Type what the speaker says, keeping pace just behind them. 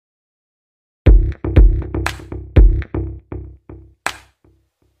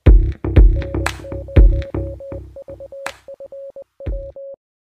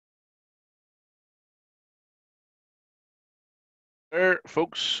There,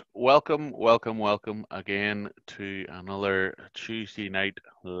 folks, welcome again to another Tuesday night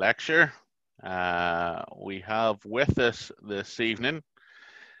lecture. We have with us this evening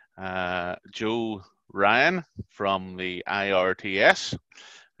Joe Ryan from the IRTS,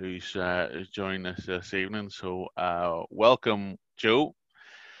 who's joined us this evening. So, welcome, Joe.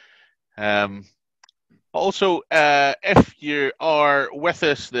 Also, if you are with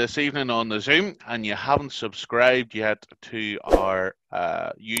us this evening on the Zoom and you haven't subscribed yet to our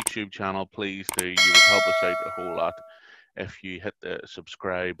YouTube channel, please do. You would help us out a whole lot if you hit the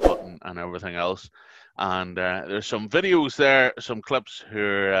subscribe button and everything else. And there's some videos there, some clips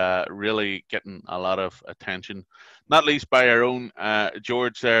who are really getting a lot of attention, not least by our own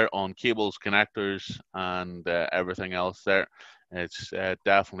George there on cables, connectors, and everything else there. It's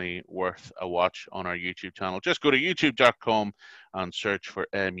definitely worth a watch on our YouTube channel. Just go to youtube.com and search for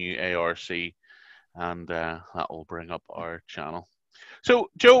MUARC, and that will bring up our channel. So,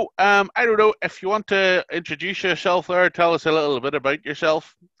 Joe, I don't know if you want to introduce yourself there, tell us a little bit about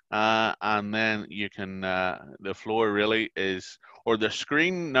yourself, and then you can, the floor really is, or the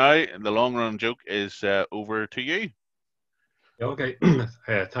screen now, the long run joke is over to you. Okay,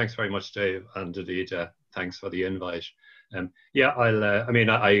 thanks very much, Dave, and indeed, thanks for the invite. Yeah,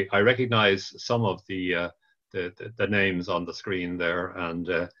 I recognize some of the names on the screen there,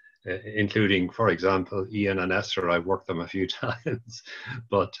 and including, for example, Ian and Esther. I've worked them a few times,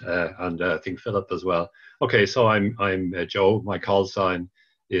 but and I think Philip as well. Okay, so I'm Joe. My call sign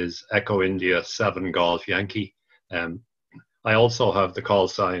is Echo India 7 Golf Yankee. I also have the call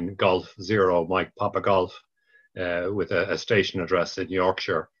sign Golf 0 Mike Papa Golf, with a station address in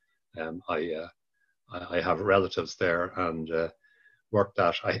Yorkshire. I have relatives there and worked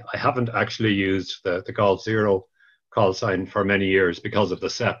that. I haven't actually used the Golf 0 call sign for many years because of the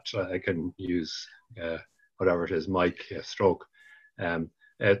sept. I can use whatever it is, Mike stroke.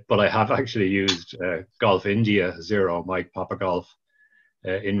 But I have actually used Golf India 0 Mike Papa Golf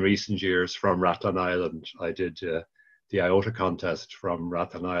in recent years from Rathlin Island. I did the IOTA contest from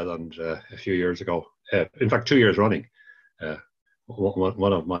Rathlin Island a few years ago. In fact, 2 years running.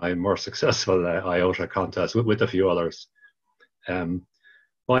 One of my more successful IOTA contests with a few others.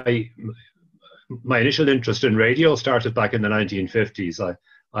 My initial interest in radio started back in the 1950s.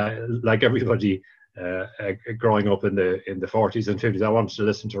 I like everybody growing up in the 40s and 50s, I wanted to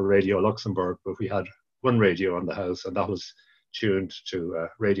listen to Radio Luxembourg, but we had one radio in the house, and that was tuned to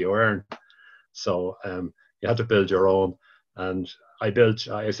Radio Earn. So you had to build your own, and I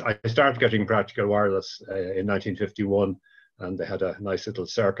started getting practical wireless in 1951. And they had a nice little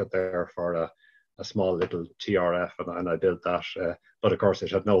circuit there for a small little TRF, and I built that. But of course, it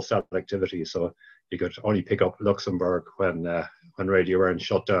had no selectivity, so you could only pick up Luxembourg when Radio Earn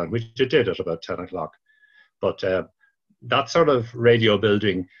shut down, which it did at about 10 o'clock. But that sort of radio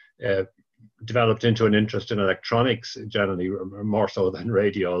building developed into an interest in electronics, generally more so than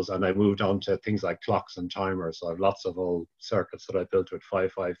radios, and I moved on to things like clocks and timers. So I have lots of old circuits that I built with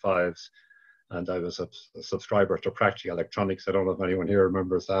 555s. And I was a subscriber to Practical Electronics. I don't know if anyone here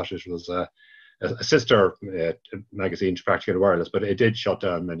remembers that. It was a sister magazine to Practical Wireless, but it did shut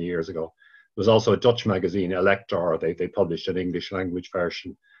down many years ago. There was also a Dutch magazine, Elector. They published an English language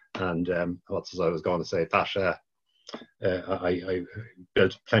version. And what was I was going to say? That I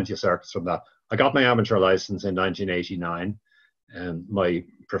built plenty of circuits from that. I got my amateur license in 1989. And my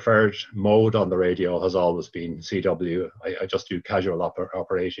preferred mode on the radio has always been CW. I just do casual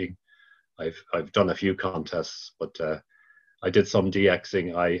operating. I've done a few contests, but I did some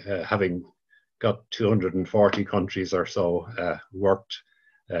DXing. Having got 240 countries or so worked,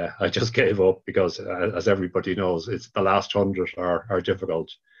 I just gave up because, as everybody knows, it's the last 100 are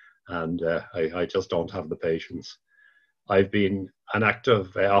difficult, and I just don't have the patience. I've been an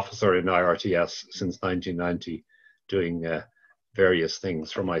active officer in IRTS since 1990, doing various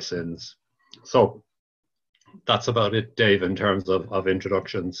things for my sins. So that's about it, Dave, in terms of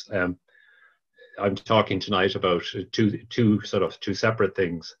introductions. I'm talking tonight about two separate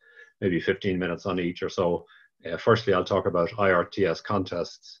things, maybe 15 minutes on each or so. Firstly, I'll talk about IRTS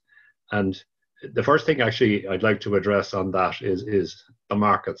contests. And the first thing actually I'd like to address on that is the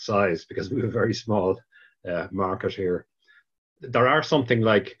market size, because we have a very small market here. There are something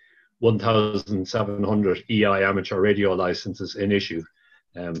like 1,700 EI amateur radio licenses in issue.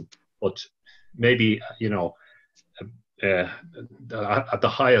 But maybe, at the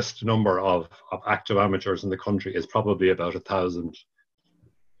highest number of active amateurs in the country is probably about 1,000.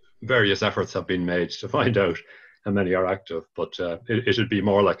 Various efforts have been made to find out how many are active, but it would be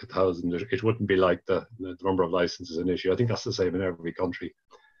more like 1,000. It wouldn't be like the number of licenses in issue. I think that's the same in every country.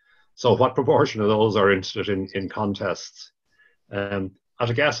 So what proportion of those are interested in contests? At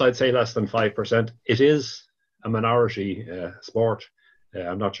a guess, I'd say less than 5%. It is a minority sport.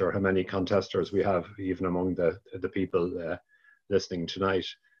 I'm not sure how many contesters we have, even among the people listening tonight.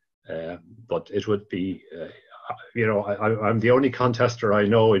 But it would be, I'm the only contester I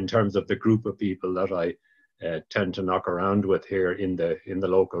know in terms of the group of people that I tend to knock around with here in the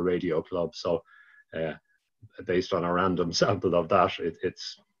local radio club. So based on a random sample of that,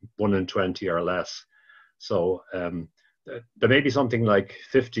 it's 1 in 20 or less. So there may be something like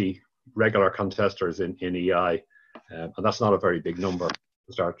 50 regular contesters in EI, and that's not a very big number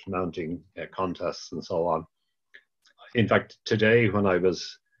to start mounting contests and so on. In fact, today when I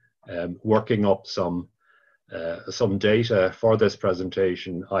was working up some data for this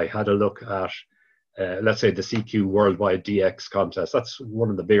presentation, I had a look at, let's say, the CQ Worldwide DX contest. That's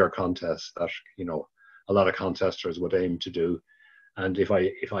one of the bigger contests that a lot of contesters would aim to do. And if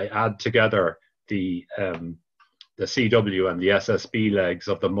I add together the CW and the SSB legs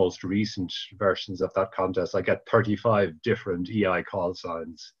of the most recent versions of that contest, I get 35 different EI call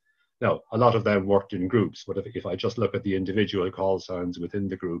signs. Now, a lot of them worked in groups, but if I just look at the individual call signs within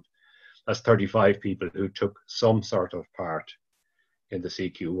the group, that's 35 people who took some sort of part in the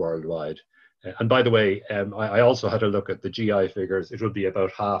CQ Worldwide. And by the way, I also had a look at the GI figures. It would be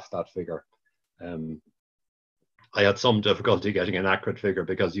about half that figure. I had some difficulty getting an accurate figure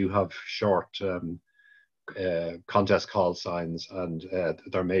because you have short contest call signs, and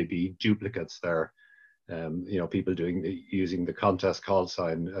there may be duplicates there. People using the contest call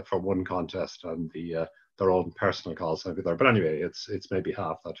sign for one contest and their own personal call sign there. But anyway, it's maybe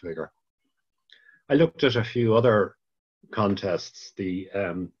half that figure. I looked at a few other contests.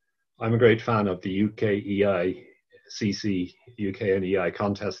 I'm a great fan of the UK EICC, UK and EI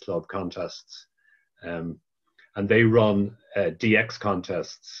Contest Club contests, and they run DX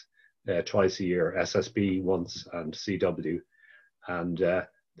contests twice a year, SSB once and CW. And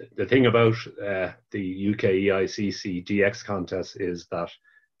the thing about the UK EICC DX contest is that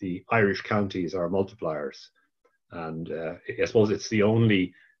the Irish counties are multipliers. And I suppose it's the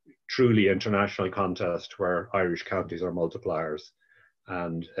only truly international contest where Irish counties are multipliers.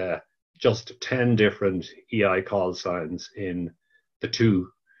 And just 10 different EI call signs in the two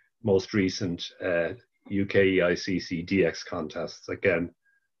most recent UK EICC DX contests. Again,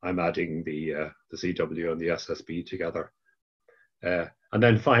 I'm adding the CW and the SSB together. And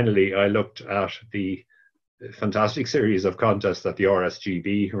then finally, I looked at the fantastic series of contests that the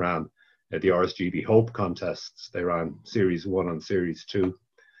RSGB ran, the RSGB Hope contests. They ran Series 1 and Series 2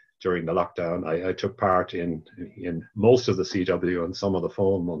 during the lockdown. I took part in most of the CW and some of the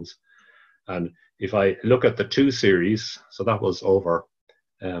phone ones. And if I look at the 2 series, so that was over,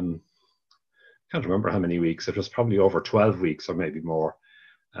 can't remember how many weeks, it was probably over 12 weeks or maybe more.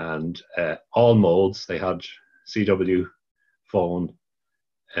 And all modes, they had CW, phone,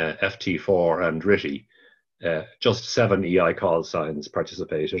 FT4 and RTTY. Just 7 EI call signs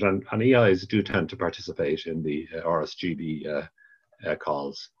participated, and EIs do tend to participate in the RSGB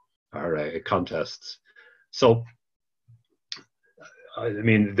calls or contests. So, I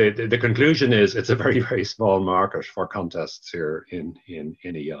mean, the conclusion is it's a very, very small market for contests here in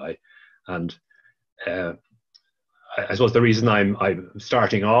EI, and I suppose the reason I'm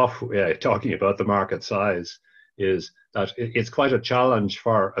starting off talking about the market size is that it's quite a challenge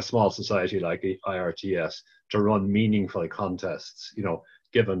for a small society like IRTS to run meaningful contests,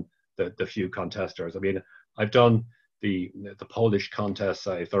 given the few contesters. I mean, I've done the Polish contests.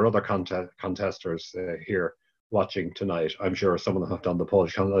 If there are other contesters here watching tonight, I'm sure some of them have done the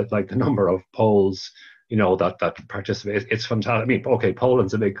Polish contest, like the number of Poles, that participate. It's fantastic. I mean, okay,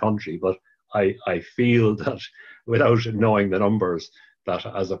 Poland's a big country, but I feel that without knowing the numbers, that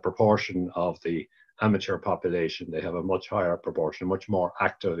as a proportion of the amateur population, they have a much higher proportion, much more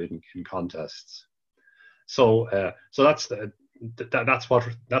active in contests. So that's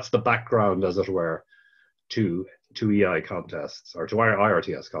the background, as it were, to EI contests, or to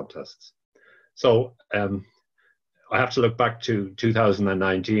IRTS contests. So I have to look back to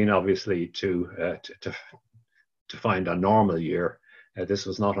 2019, obviously, to find a normal year. This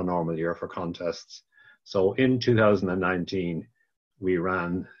was not a normal year for contests. So in 2019, we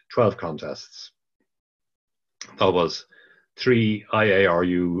ran 12 contests. That was 3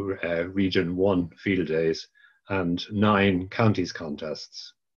 IARU Region 1 field days and 9 counties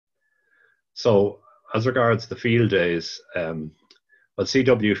contests. So as regards the field days, well,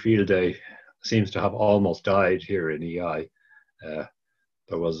 CW field day seems to have almost died here in EI.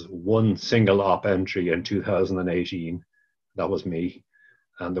 There was 1 single op entry in 2018, that was me,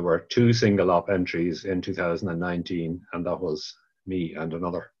 and there were 2 single op entries in 2019, and that was me and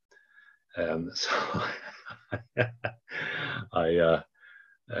another. So Well,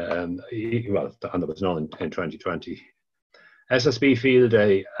 and there was none in 2020. SSB Field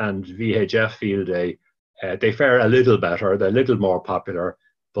Day and VHF Field Day, they fare a little better. They're a little more popular,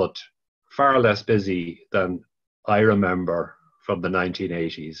 but far less busy than I remember from the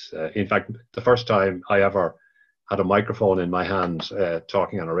 1980s. In fact, the first time I ever had a microphone in my hand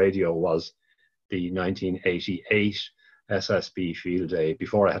talking on a radio was the 1988 SSB Field Day.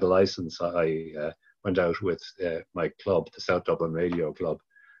 Before I had a license, I went out with my club, the South Dublin Radio Club,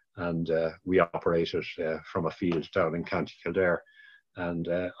 and we operated from a field down in County Kildare. And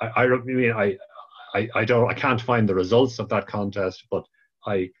I can't find the results of that contest, but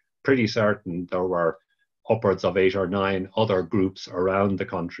I'm pretty certain there were upwards of 8 or 9 other groups around the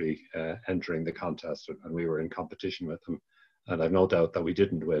country entering the contest, and we were in competition with them. And I've no doubt that we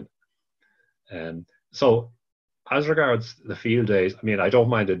didn't win. So as regards the field days, I mean, I don't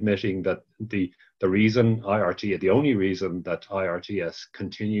mind admitting that the reason the only reason that IRTS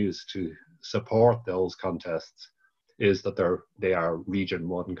continues to support those contests is that they are Region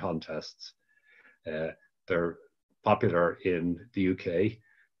 1 contests. They're popular in the UK,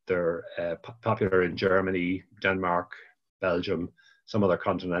 they're popular in Germany, Denmark, Belgium, some other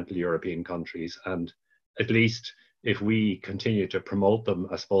continental European countries, and at least if we continue to promote them,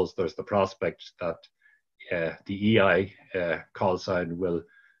 I suppose there's the prospect that the EI call sign will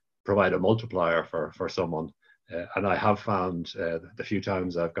provide a multiplier for someone. And I have found the few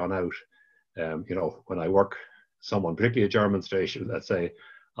times I've gone out, when I work someone, particularly a German station, let's say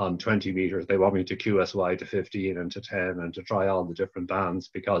on 20 meters, they want me to QSY to 15 and to 10 and to try all the different bands,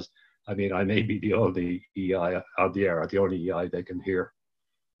 because I mean, I may be the only EI out the air, or the only EI they can hear.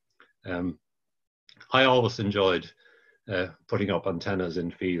 I always enjoyed putting up antennas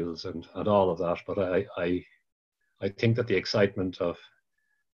in fields and all of that, but I think that the excitement of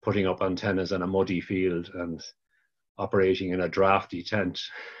putting up antennas in a muddy field and operating in a drafty tent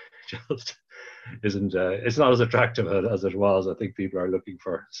just isn't, it's not as attractive as it was. I think people are looking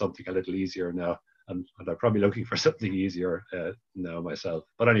for something a little easier now, and I'm probably looking for something easier now myself.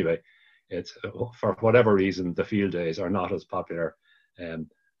 But anyway, it's for whatever reason, the field days are not as popular.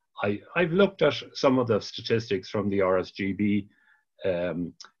 I've looked at some of the statistics from the RSGB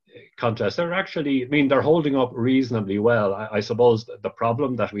contest. They're actually, I mean, they're holding up reasonably well. I suppose the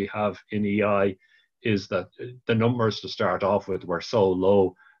problem that we have in EI is that the numbers to start off with were so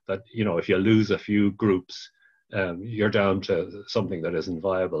low that, you know, if you lose a few groups, you're down to something that isn't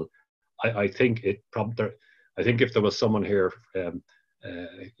viable. I think if there was someone here,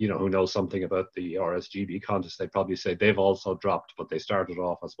 who knows something about the RSGB contest, they'd probably say they've also dropped, but they started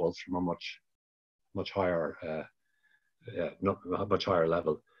off, I suppose, from a much higher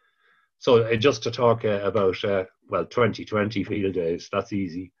level. So just to talk about 2020 field days, that's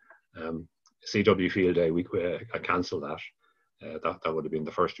easy. CW field day, I cancelled that. That would have been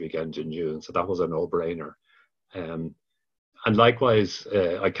the first weekend in June, so that was a no-brainer. And likewise,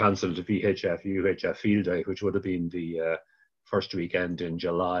 I cancelled the VHF UHF field day, which would have been the first weekend in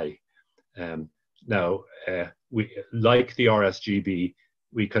July. Now, we, like the RSGB,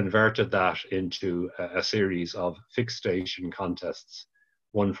 we converted that into a series of fixed station contests,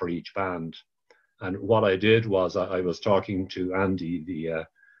 one for each band. And what I did was I was talking to Andy, the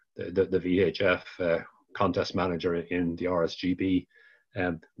VHF contest manager in the RSGB.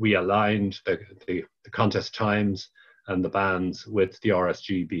 We aligned the contest times and the bands with the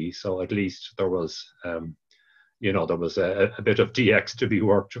RSGB, so at least there was there was a bit of DX to be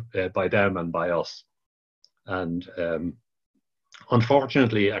worked by them and by us. And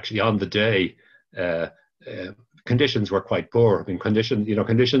unfortunately, actually on the day, conditions were quite poor. I mean,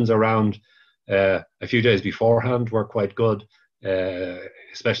 conditions around a few days beforehand were quite good,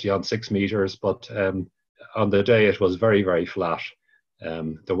 especially on 6 meters, but on the day it was very, very flat.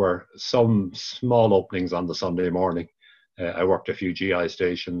 There were some small openings on the Sunday morning. I worked a few GI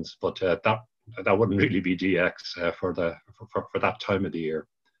stations, but that wouldn't really be DX for that time of the year.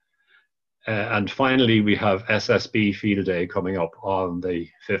 And finally, we have SSB Field Day coming up on the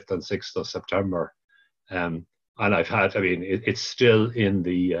 5th and 6th of September. And it's still in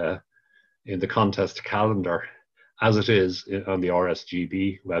the contest calendar as it is on the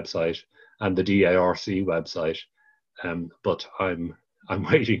RSGB website and the DARC website. But I'm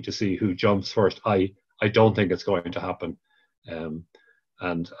waiting to see who jumps first. I don't think it's going to happen.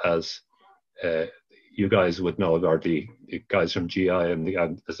 And as you guys would know, or the guys from GI and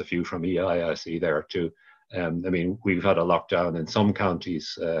there's a few from EI I see there too. We've had a lockdown in some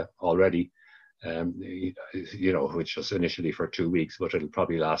counties already, which was initially for 2 weeks, but it'll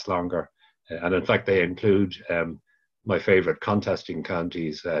probably last longer. And in fact, they include my favourite contesting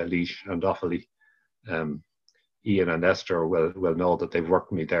counties, Laois and Offaly. Ian and Esther will know that they've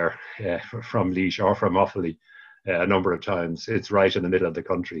worked me there from Laois or from Offaly a number of times. It's right in the middle of the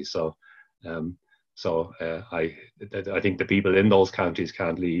country, so I think the people in those counties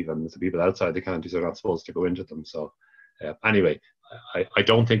can't leave, and the people outside the counties are not supposed to go into them. So anyway, I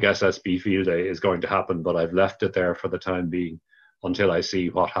don't think SSB Field Day is going to happen, but I've left it there for the time being until I see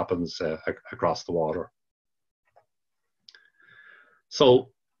what happens across the water. So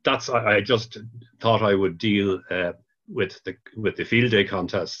that's, I just thought I would deal with the field day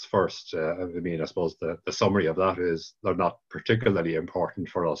contests first. I mean, I suppose the summary of that is they're not particularly important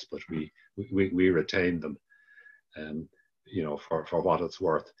for us, but we retain them, you know, for what it's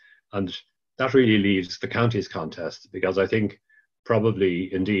worth. And that really leaves the counties contest, because I think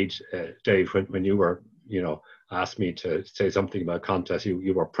probably indeed, Dave, when you were, you know, asked me to say something about contests,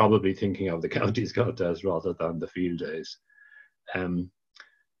 you were probably thinking of the counties contest rather than the field days. I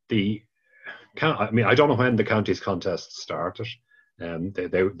mean, I don't know when the counties contests started.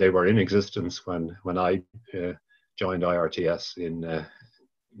 They were in existence when I joined IRTS in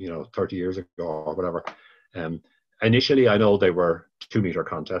you know, 30 years ago or whatever. Initially, I know they were 2-meter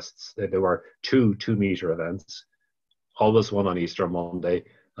contests. They were two 2-meter events, always one on Easter Monday,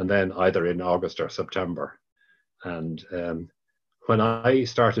 and then either in August or September. And when I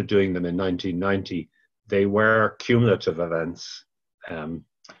started doing them in 1990, they were cumulative events.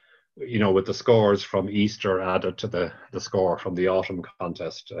 You know, with the scores from Easter added to the score from the autumn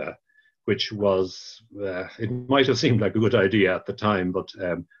contest, which was, it might have seemed like a good idea at the time, but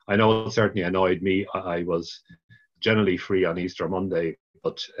I know it certainly annoyed me. I was generally free on Easter Monday,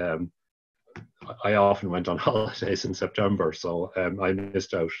 but I often went on holidays in September, so I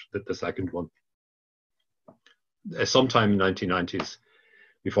missed out the second one. Sometime in the 1990s,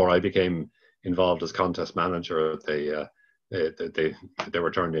 before I became involved as contest manager, they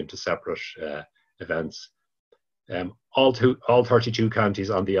were turned into separate events. All 32 counties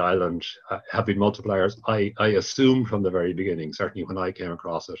on the island have been multipliers. I assume from the very beginning, certainly when I came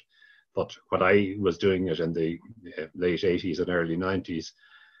across it, but when I was doing it in the late 80s and early 90s,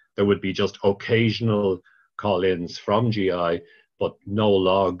 there would be just occasional call-ins from GI, but no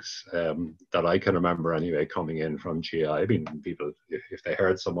logs that I can remember anyway coming in from GI. I mean, people, if they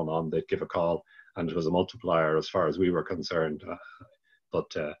heard someone on, they'd give a call, and it was a multiplier as far as we were concerned. But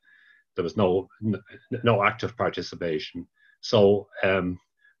there was no active participation. So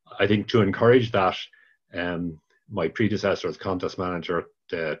I think to encourage that, my predecessor as contest manager,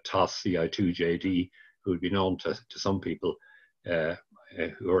 TOS CI2JD, who would be known to some people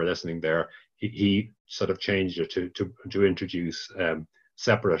who are listening there, he sort of changed it to introduce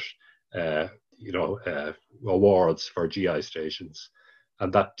separate you know, awards for GI stations.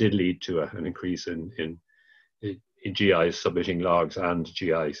 And that did lead to an increase in GIs submitting logs and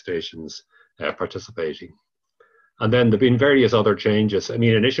GI stations participating. And then there have been various other changes. I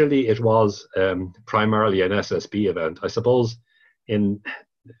mean, initially it was primarily an SSB event. I suppose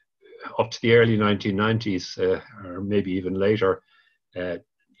up to the early 1990s, or maybe even later,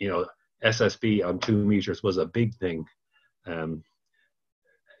 you know, SSB on 2 meters was a big thing.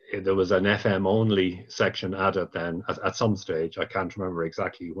 There was an FM only section added then at some stage. I can't remember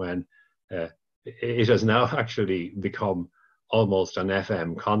exactly when. It has now actually become almost an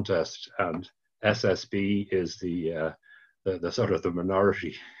FM contest, and SSB is the sort of the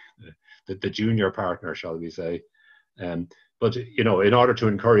minority, the junior partner, shall we say. But you know, in order to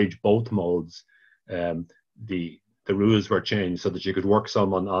encourage both modes, the rules were changed so that you could work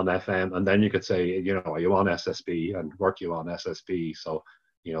someone on FM, and then you could say, you know, are you on SSB, and work you on SSB. So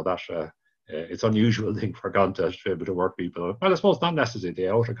you know, that it's unusual thing for contest to be able to work people. Well, I suppose not necessarily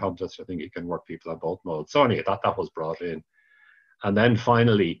the outer contest. I think you can work people on both modes. So anyway, that was brought in. And then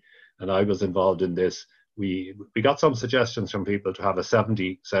finally, and I was involved in this, we got some suggestions from people to have a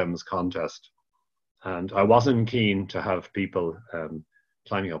 70 SEMS contest. And I wasn't keen to have people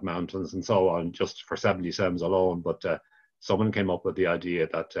climbing up mountains and so on just for 70 SEMS alone, but someone came up with the idea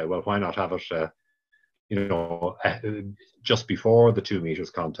that, well, why not have it, you know, just before the 2 meters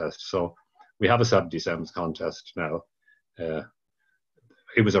contest. So we have a 70 SEMS contest now.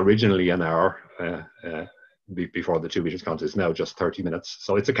 It was originally an hour before the 2 meters contest, now just 30 minutes.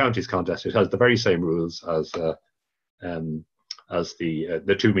 So it's a counties contest. It has the very same rules as the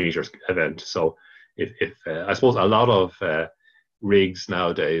 2 meters event. So if I suppose a lot of rigs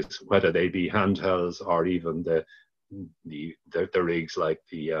nowadays, whether they be handhelds or even the rigs like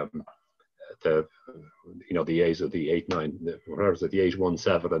the you know, the A's of the 8-9, whatever is it, the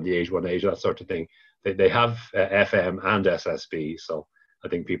 817 and the 818, that sort of thing, they have FM and SSB. So I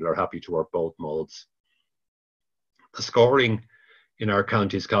think people are happy to work both modes. The scoring in our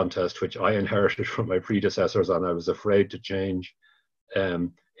counties contest, which I inherited from my predecessors and I was afraid to change,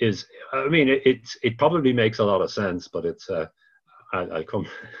 is, I mean, it probably makes a lot of sense, but it's I'll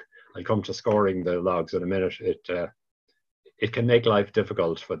come to scoring the logs in a minute. It can make life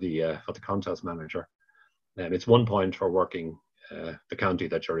difficult for the contest manager. It's 1 point for working the county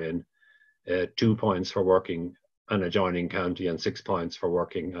that you're in, 2 points for working an adjoining county, and 6 points for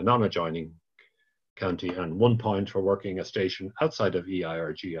working a non-adjoining county, and 1 point for working a station outside of EI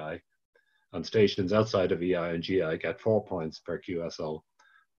or GI. And stations outside of EI and GI get 4 points per QSO.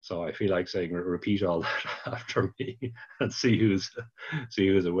 So I feel like saying, repeat all that after me and see who's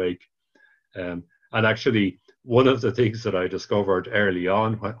awake. And actually, one of the things that I discovered early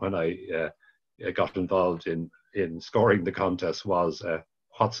on when I got involved in scoring the contest was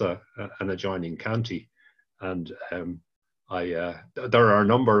what's an adjoining county. And there are a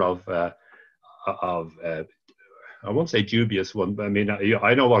number of I won't say dubious one, but I mean,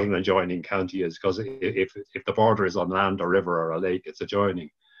 I know what an adjoining county is, because if the border is on land or river or a lake, it's adjoining.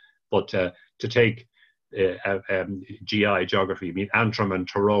 But to take GI geography, I mean, Antrim and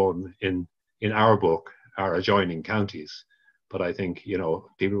Tyrone in our book are adjoining counties. But I think, you know,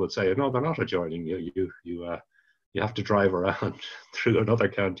 people would say, no, they're not adjoining. You have to drive around through another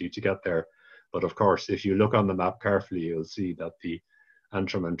county to get there. But of course, if you look on the map carefully, you'll see that the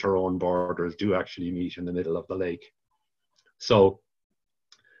Antrim and Tyrone borders do actually meet in the middle of the lake. So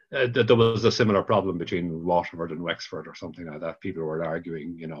there was a similar problem between Waterford and Wexford or something like that. People were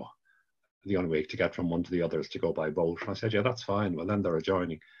arguing, you know, the only way to get from one to the other is to go by boat. And I said, yeah, that's fine. Well, then they're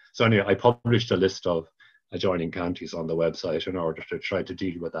adjoining. So anyway, I published a list of adjoining counties on the website in order to try to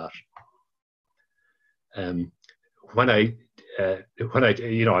deal with that. When I,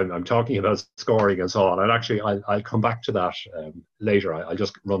 you know, I'm talking about scoring and so on, and actually I'll come back to that later. I'll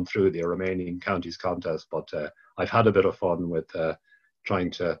just run through the remaining counties contest, but I've had a bit of fun with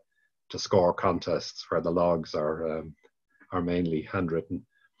trying to score contests where the logs are mainly handwritten.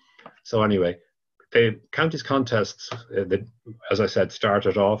 So anyway, the counties contests, as I said,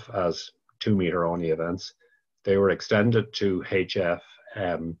 started off as 2 meter only events. They were extended to HF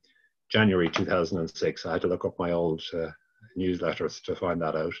January 2006. I had to look up my old newsletters to find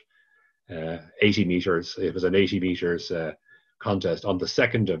that out. 80 meters, it was an 80 meters contest on the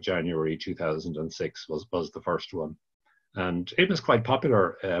 2nd of January 2006 was the first one. And it was quite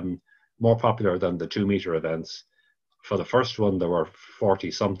popular, more popular than the 2 meter events. For the first one, there were 40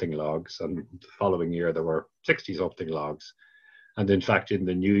 something logs, and the following year there were 60 something logs. And in fact, in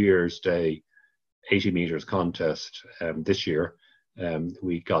the New Year's Day 80 meters contest this year,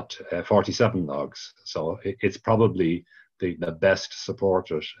 we got 47 logs. So it's probably the best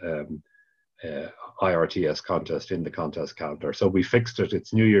supported IRTS contest in the contest calendar. So we fixed it.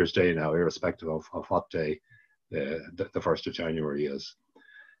 It's New Year's Day now, irrespective of what day the 1st of January is.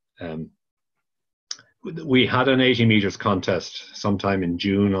 We had an 80 meters contest sometime in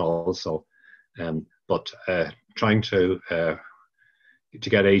June also, but trying to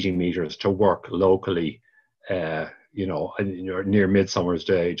get 80 meters to work locally, you know, near Midsummer's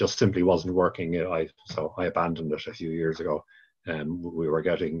Day just simply wasn't working. So I abandoned it a few years ago. We were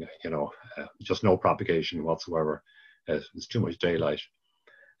getting, you know, just no propagation whatsoever. It's too much daylight.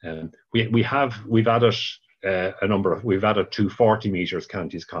 We've added we've added 2 40 meters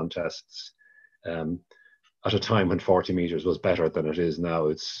counties contests. At a time when 40 meters was better than it is now.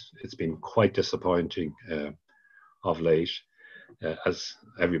 It's been quite disappointing of late, as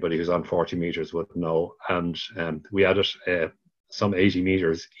everybody who's on 40 meters would know. And we added some 80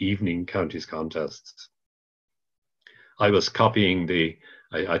 meters evening counties contests. I was copying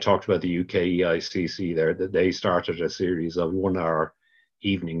I talked about the UK EICC there, that they started a series of 1 hour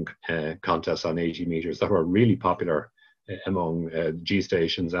evening contests on 80 meters that were really popular among G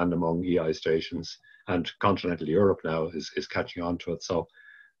stations and among EI stations, and continental Europe now is catching on to it. So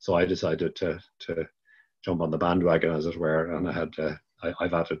I decided to jump on the bandwagon, as it were, and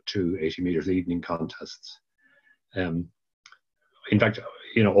I've added 2 80 meters evening contests. In fact,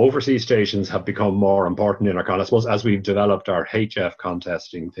 you know, overseas stations have become more important in our contest. I suppose as we've developed our HF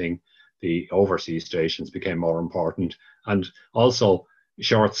contesting thing, the overseas stations became more important, and also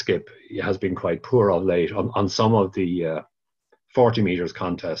short skip has been quite poor of late on some of the 40 meters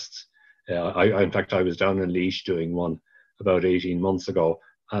contests. In fact, I was down in Laois doing one about 18 months ago,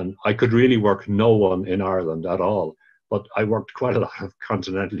 and I could really work no one in Ireland at all, but I worked quite a lot of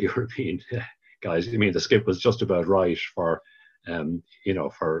continental European guys. I mean, the skip was just about right for, you know,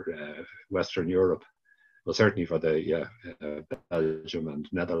 for Western Europe. Well, certainly for the Belgium and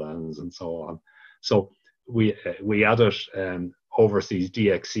Netherlands and so on. So we added overseas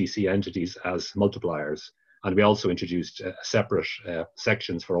DXCC entities as multipliers. And we also introduced separate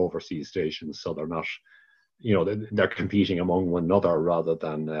sections for overseas stations, so they're not, you know, they're competing among one another rather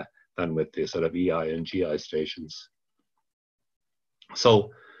than with the sort of EI and GI stations.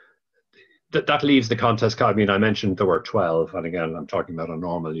 So that leaves the contest. I mean, I mentioned there were 12, and again, I'm talking about a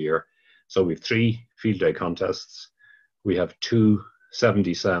normal year. So we have 3 field day contests. We have 2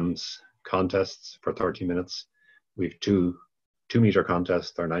 70 SEMS contests for 30 minutes. We have 2 2-meter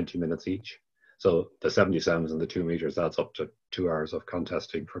contests, they're 90 minutes each. So the 70 SEMS and the 2 meters, that's up to 2 hours of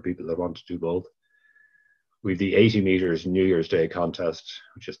contesting for people that want to do both. We have the 80 meters New Year's Day contest,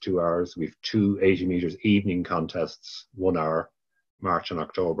 which is 2 hours. We have 2 80 meters evening contests, 1 hour, March and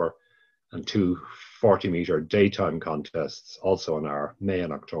October, and 2 40-meter daytime contests, also an hour, May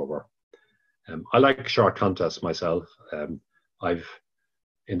and October. I like short contests myself. I've,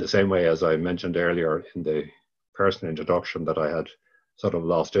 in the same way as I mentioned earlier in the personal introduction, that I had sort of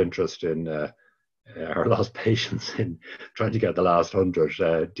lost interest in, or lost patience in trying to get the last 100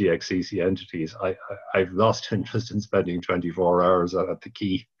 DXCC entities. I've lost interest in spending 24 hours at the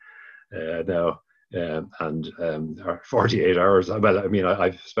key now. Or 48 hours. Well, I mean,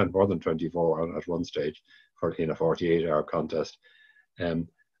 I've spent more than 24 at one stage in a 48-hour contest.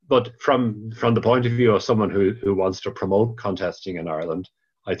 But from the point of view of someone who wants to promote contesting in Ireland,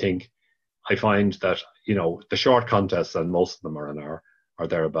 I find that, you know, the short contests, and most of them are an hour or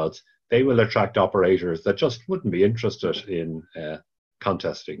thereabouts, they will attract operators that just wouldn't be interested in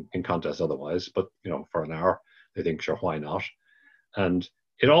contesting in contests otherwise. But, you know, for an hour, they think, sure, why not? And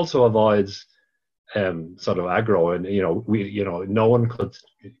it also avoids sort of aggro, and no one could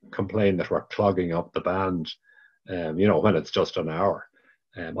complain that we're clogging up the band, when it's just an hour.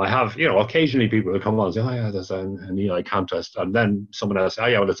 I have, occasionally people will come on and say, oh yeah, there's an EI contest, and then someone else, oh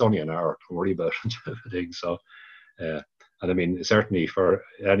yeah, well, it's only an hour, don't worry about it. So, and I mean, certainly for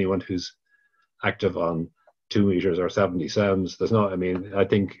anyone who's active on 2 meters or 70 SEMS, there's no, I mean, I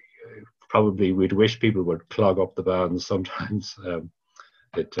think probably we'd wish people would clog up the bands sometimes.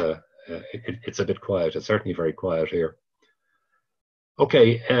 It's a bit quiet. It's certainly very quiet here.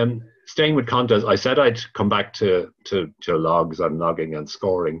 Okay, staying with contests, I said I'd come back to logs and logging and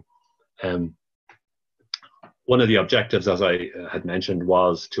scoring. One of the objectives, as I had mentioned,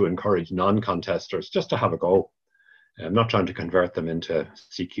 was to encourage non-contesters just to have a go. I'm not trying to convert them into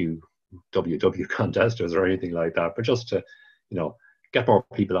CQWW contesters or anything like that, but just to, get more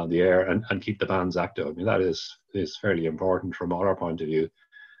people on the air and keep the bands active. I mean, that is fairly important from our point of view.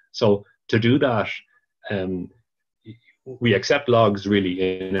 So to do that, we accept logs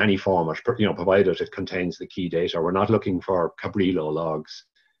really in any format, provided it contains the key data. We're not looking for Cabrillo logs.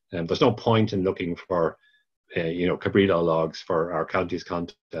 There's no point in looking for, Cabrillo logs for our counties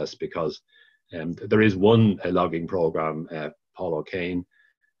contest, because there is one logging program, Paul O'Kane.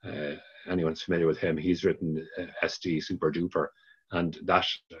 Anyone's familiar with him, he's written SD Super Duper, and that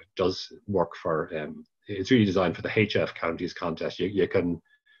does work for, it's really designed for the HF counties contest. You can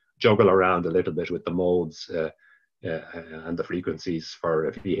juggle around a little bit with the modes and the frequencies for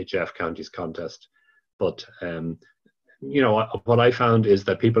a VHF counties contest. But, what I found is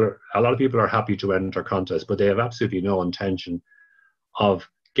that a lot of people are happy to enter contests, but they have absolutely no intention of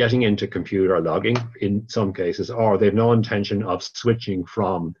getting into computer logging in some cases, or they have no intention of switching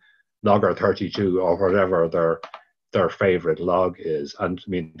from logger 32 or whatever their favorite log is. And I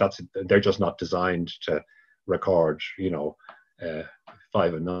mean, they're just not designed to record,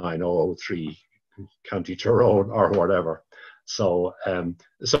 5&9/003 County Tyrone or whatever. So, I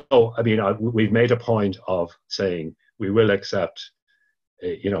mean, we've made a point of saying we will accept,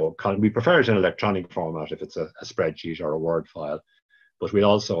 we prefer it in electronic format if it's a spreadsheet or a Word file, but we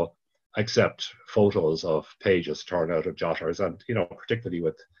also accept photos of pages torn out of jotters, and, particularly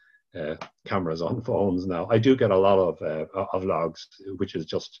with cameras on phones now, I do get a lot of logs, which is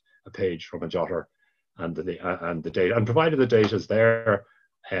just a page from a jotter and the data, and provided the data is there.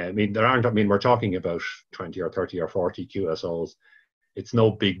 I mean, we're talking about 20 or 30 or 40 QSOs. It's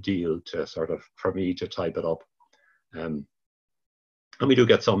no big deal for me to type it up. And we do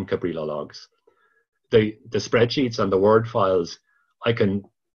get some Cabrillo logs. The spreadsheets and the Word files, I can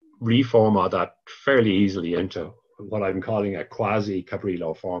reformat that fairly easily into what I'm calling a quasi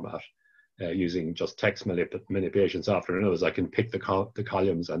Cabrillo format, using just text manipulation software. In other words, I can pick the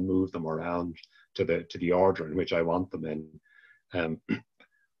columns and move them around to the order in which I want them in.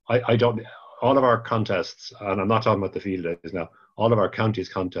 All of our contests, and I'm not talking about the field days now, all of our counties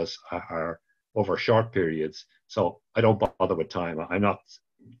contests are over short periods, so I don't bother with time. I'm not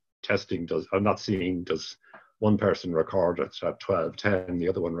seeing, does one person record it at 12:10, the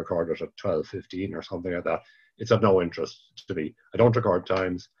other one record it at 12:15 or something like that. It's of no interest to me. I don't record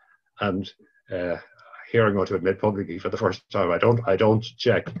times, and here I'm going to admit publicly for the first time, I don't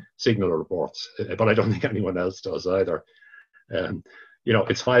check signal reports, but I don't think anyone else does either.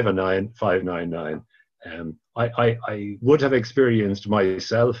 It's 5 and 9, 599. I would have experienced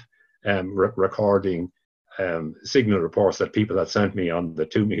myself recording signal reports that people had sent me on the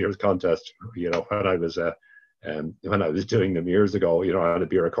 2 meters contest. When I was doing them years ago, I'd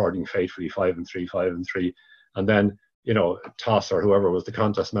be recording faithfully 5 and 3, 5 and 3, and then Toss or whoever was the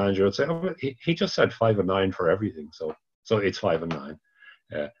contest manager would say, "Oh, he just said 5 and 9 for everything, so it's 5 and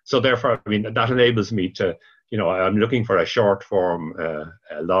 9." So therefore, I mean, that enables me to, I'm looking for a short form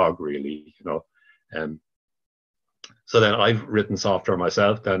log, really, So then I've written software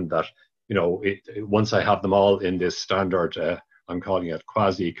myself then that, once I have them all in this standard, I'm calling it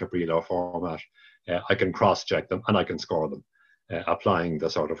quasi Caprillo format, I can cross-check them and I can score them, applying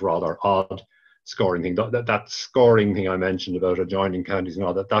the sort of rather odd scoring thing. That scoring thing I mentioned about adjoining counties and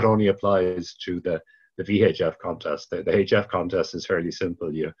all that only applies to the VHF contest. The HF contest is fairly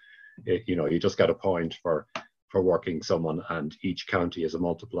simple. You just get a point for working someone, and each county is a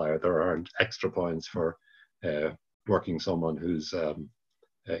multiplier. There aren't extra points for working someone who's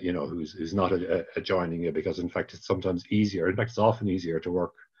who's not adjoining you, because in fact it's sometimes easier. In fact, it's often easier to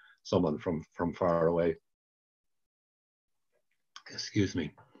work someone from far away. Excuse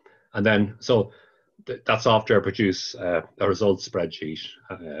me. And then, so that software produce a results spreadsheet,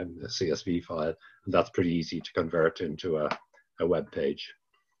 a CSV file, and that's pretty easy to convert into a web page.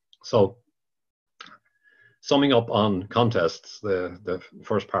 So, summing up on contests, the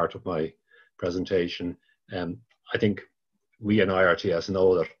first part of my presentation, I think we in IRTS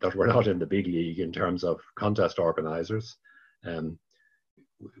know that we're not in the big league in terms of contest organizers.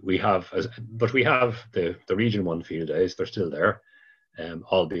 We have the Region 1 field days, they're still there,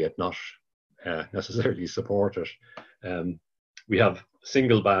 albeit not necessarily supported. We have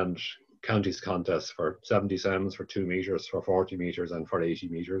single band counties contests for 77s, for 2 meters, for 40 meters, and for 80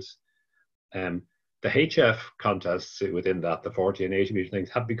 meters. The HF contests within that, the 40 and 80 meter things,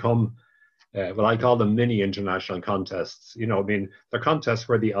 have become, well, I call them mini international contests. I mean, they're contests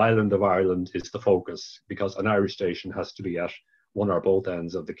where the island of Ireland is the focus, because an Irish station has to be at one or both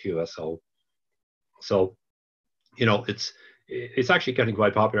ends of the QSO. So, it's actually getting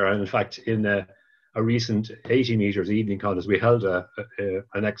quite popular. And in fact, in a recent 80 meters evening contest, we held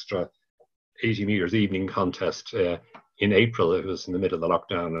an extra 80 meters evening contest in April. It was in the middle of the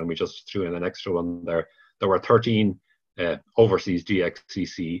lockdown, and we just threw in an extra one there. There were 13 overseas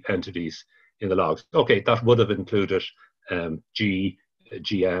GXCC entities in the logs. Okay, that would have included G,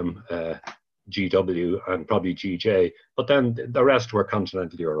 GM, GW, and probably GJ, but then the rest were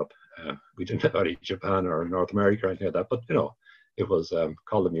continental Europe. We didn't have any Japan or North America or anything like that, but it was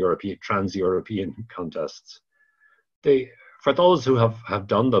called them European, trans-European contests. For those who have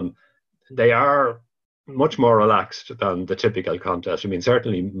done them, they are much more relaxed than the typical contest. I mean,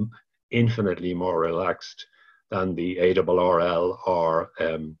 certainly infinitely more relaxed than the ARRL or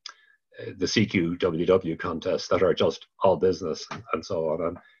the CQWW contests that are just all business and so on.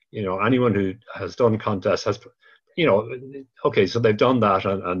 And anyone who has done contests has, okay, so they've done that,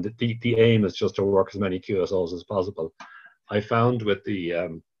 and the aim is just to work as many QSOs as possible. I found with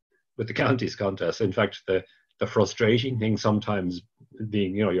the counties contest, in fact, the frustrating thing sometimes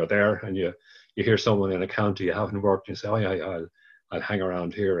being, you're there and you hear someone in a county you haven't worked, and you say, oh yeah, I'll hang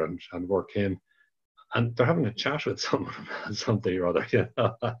around here and work him, and they're having a chat with someone about something or other.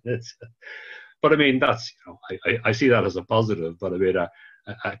 But I mean, that's, I see that as a positive. But I mean, a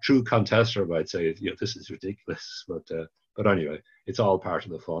true contester might say, this is ridiculous. But anyway, it's all part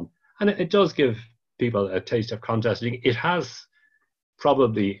of the fun, and it does give people a taste of contesting. It has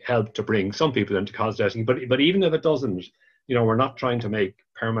probably helped to bring some people into contesting, but even if it doesn't, we're not trying to make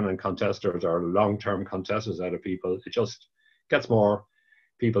permanent contesters or long-term contesters out of people. It just gets more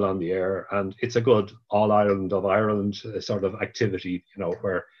people on the air, and it's a good all Ireland of Ireland sort of activity,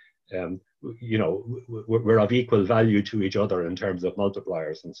 where we're of equal value to each other in terms of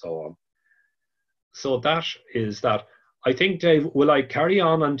multipliers and so on. So that is that. I think, Dave, will I carry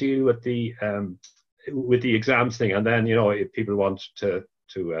on and deal with the exams thing, and then if people want to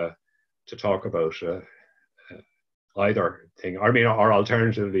talk about either thing, I mean, or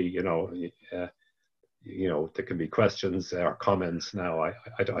alternatively, there can be questions or comments now. I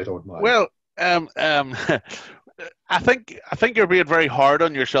don't mind. Well, I think you're being very hard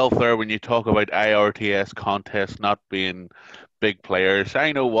on yourself there when you talk about IRTS contests not being big players.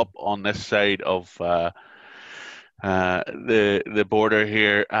 I know up on this side of the border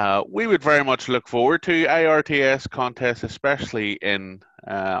here, we would very much look forward to IRTS contests, especially in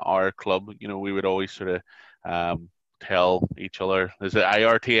our club. We would always sort of tell each other. There's the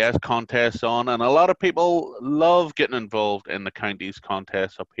IRTS contests on, and a lot of people love getting involved in the counties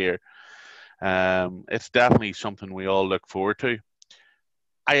contests up here. It's definitely something we all look forward to.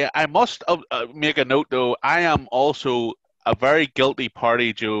 I must make a note though. I am also a very guilty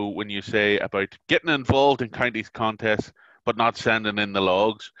party, Joe, when you say about getting involved in counties contests but not sending in the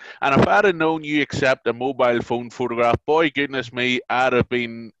logs. And if I'd have known you accept a mobile phone photograph, boy goodness me, I'd have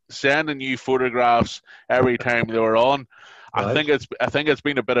been sending you photographs every time they were on. Right. I think it's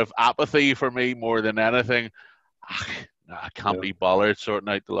been a bit of apathy for me more than anything. I can't be bothered sorting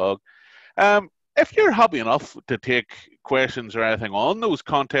out the log. If you're happy enough to take questions or anything on those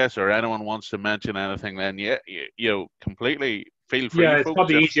contests, or anyone wants to mention anything, then you completely feel free. Yeah, it's folks.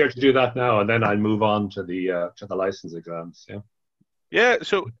 probably easier to do that now, and then I'll move on to the license exams. Yeah. Yeah.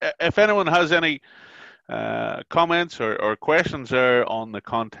 So if anyone has any comments or questions there on the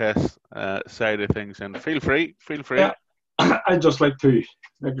contest side of things, then feel free. Feel free. Yeah, I'd just like to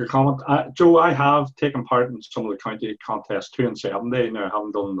make a comment. Joe, I have taken part in some of the county contests 2 and 70. Now, I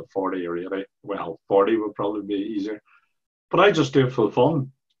haven't done the 40 or 80. Well, 40 would probably be easier. But I just do it for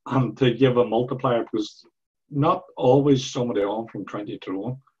fun and to give a multiplier, because not always somebody on from 20 to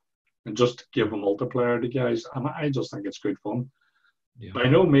 1, and just to give a multiplier to guys. And I just think it's good fun. Yeah. By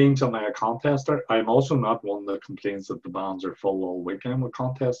no means am I a contester. I'm also not one that complains that the bands are full all weekend with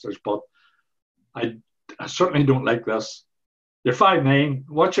contesters, but I certainly don't like this. You're 5'9".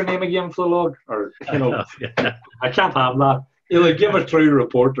 What's your name again for the log? Or, you know, I can't have that. Either give a true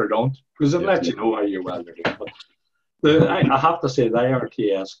report or don't, because it lets you know how you're well doing. But I have to say, the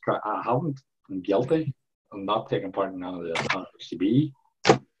IRTS, I haven't been guilty. I'm not taking part in none of the RCB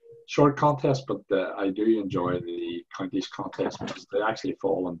short contests, but I do enjoy the counties contests, because they actually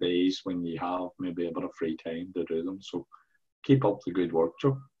fall on days when you have maybe a bit of free time to do them. So keep up the good work,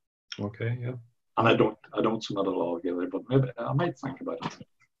 Joe. Okay, yeah. And I don't submit a log either, but maybe I might think about it.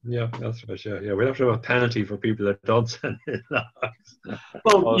 Yeah, that's right. Yeah, we have to have a penalty for people that don't send in logs.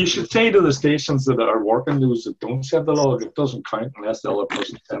 Well, you should say to the stations that are working those that don't send the log, it doesn't count unless the other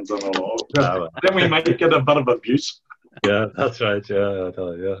person sends in a log. Then we might get a bit of abuse. Yeah, that's right.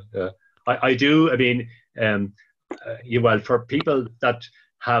 Yeah. I do. I mean, well, for people that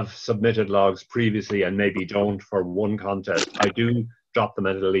have submitted logs previously and maybe don't for one contest, I do drop them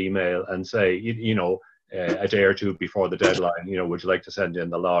a little email and say, a day or two before the deadline, would you like to send in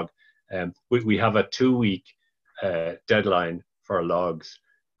the log? We have a 2-week deadline for logs,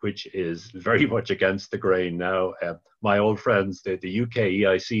 which is very much against the grain now. My old friends, the UK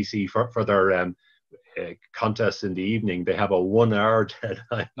EICC, for their contests in the evening, they have a 1-hour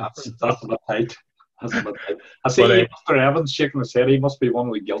deadline. That's a bit tight. I see Mr. Evans shaking his head. He must be one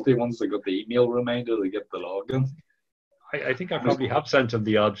of the guilty ones that got the email reminder to get the login. I think I probably have sent him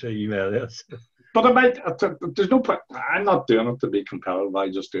the odd email, yes. But there's no point. I'm not doing it to be competitive. I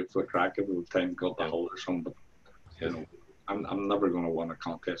just do it for the crack of the time, got the hole or something. But, I'm never going to win a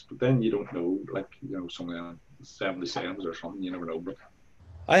contest. But then you don't know, some of the 77s or something, you never know. But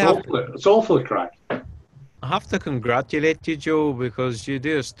it's all for the crack. I have to congratulate you, Joe, because you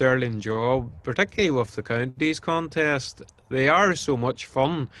do a sterling job, particularly with the counties contest. They are so much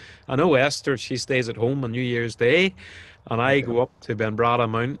fun. I know Esther, she stays at home on New Year's Day, and I go up to Benbrada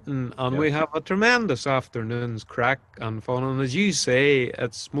Mountain, and we have a tremendous afternoon's crack and fun. And as you say,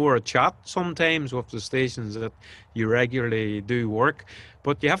 it's more a chat sometimes with the stations that you regularly do work,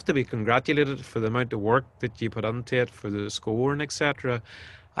 but you have to be congratulated for the amount of work that you put into it, for the score and etc.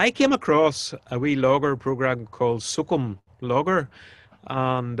 I came across a wee logger program called Sukum Logger,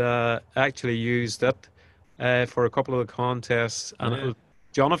 and actually used it for a couple of the contests. And it was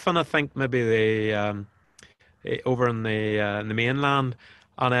Jonathan, I think, maybe they over in the mainland,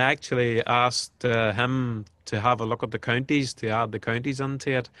 and I actually asked him to have a look at the counties, to add the counties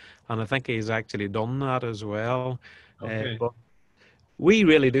into it, and I think he's actually done that as well. But we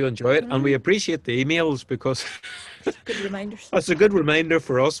really do enjoy it, and we appreciate the emails, because good reminders. It's a good reminder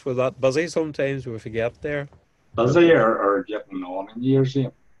for us. We're that busy sometimes we forget there. Busy or getting on in years, yeah.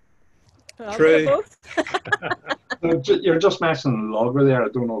 True. You're just mentioning logger there. I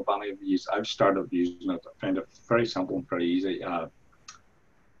don't know if any of these. I've started using it. I find it very simple and very easy.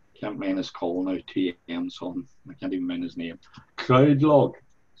 Can't mind his call now. TM son. I can't even mind his name. Cloud log.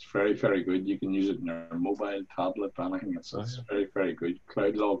 It's very, very good. You can use it in your mobile, tablet, anything. It's very, very good.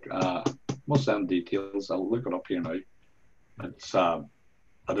 Cloud log. Must send details. I'll look it up here now.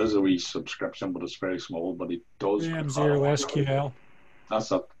 It is a wee subscription, but it's very small. But it does. EI7GY.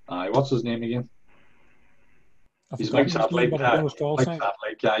 That's it. What's his name again? He's a big satellite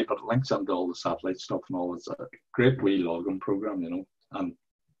guy, but it links into all the satellite stuff and all. It's a great wee login program, and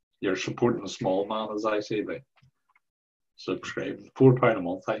you're supporting the small man, as I say, by subscribe. £4 a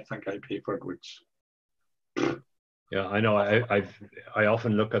month, I think I pay for it, which. Yeah, I know. I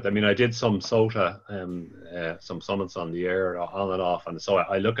often look at. I mean, I did some SOTA, some summits on the air, on and off, and so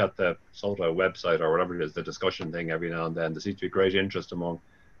I look at the SOTA website or whatever it is, the discussion thing every now and then. There seems to be great interest among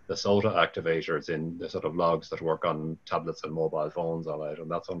the SOTA activators in the sort of logs that work on tablets and mobile phones, all right,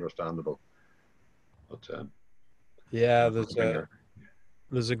 and that's understandable. But yeah,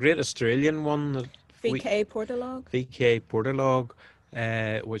 there's a great Australian one that VK Portalog. VK Portalog,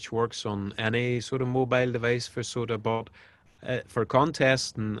 which works on any sort of mobile device for SOTA, but for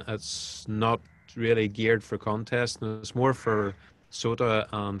contesting, it's not really geared for contesting. It's more for SOTA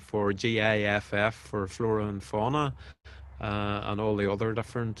and for GIFF, for flora and fauna, and all the other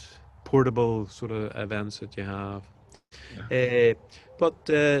different portable sort of events that you have. Yeah.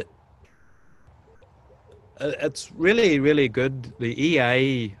 But it's really, really good. The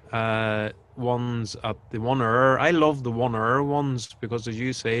EI ones at the 1 hour. I love the 1 hour ones because, as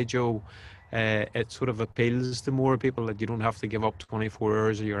you say, Joe, it sort of appeals to more people that you don't have to give up 24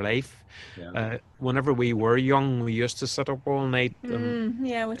 hours of your life. Yeah. Whenever we were young, we used to sit up all night. And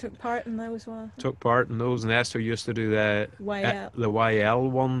Yeah, we took part in those ones. took part in those, and Esther used to do the YL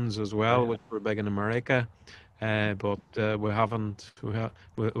ones as well, which were big in America. But we haven't.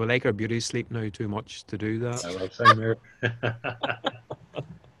 We like our beauty sleep now too much to do that. Well, same here.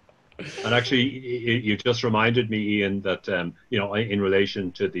 And actually, you just reminded me, Ian, that you know, in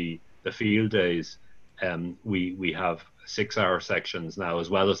relation to the field days, we have 6-hour sections now as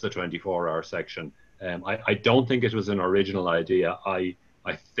well as the 24-hour section. I don't think it was an original idea. I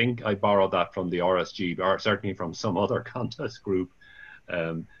think I borrowed that from the RSG, or certainly from some other contest group.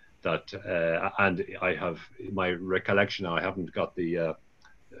 That and I have my recollection. I haven't got the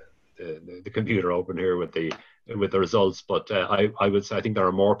computer open here with the results, but I would say I think there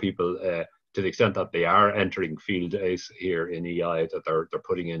are more people to the extent that they are entering field days here in EI that they're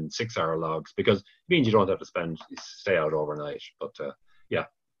putting in 6-hour logs, because it means you don't have to stay out overnight. But yeah,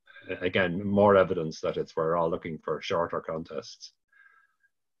 again, more evidence that we're all looking for shorter contests,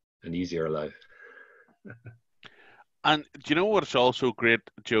 an easier life. And do you know what's also great,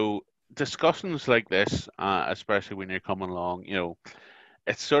 Joe? Discussions like this, especially when you're coming along, you know,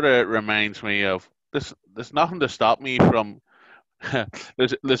 it sort of reminds me of this. There's nothing to stop me from.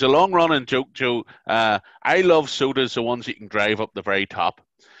 There's a long running joke, Joe. I love sodas, the ones you can drive up the very top,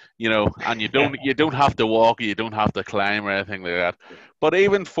 you know, and you don't have to walk, you don't have to climb or anything like that. But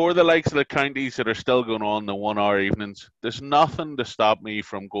even for the likes of the counties that are still going on the 1 hour evenings, there's nothing to stop me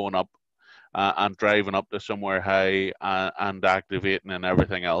from going up and driving up to somewhere high and activating and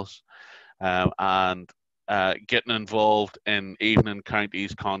everything else, and getting involved in evening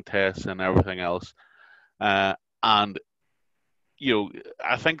counties contests and everything else. And you know,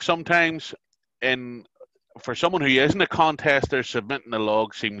 I think sometimes for someone who isn't a contester, submitting a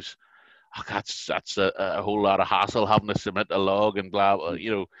log seems that's a whole lot of hassle having to submit a log and blah, blah,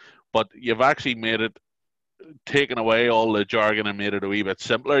 you know. But you've actually taken away all the jargon and made it a wee bit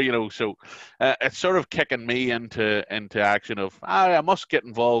simpler, you know. So it's sort of kicking me into action of I must get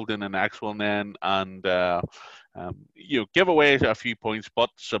involved in the next one then, and you know, give away a few points, but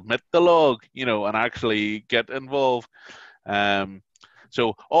submit the log, you know, and actually get involved.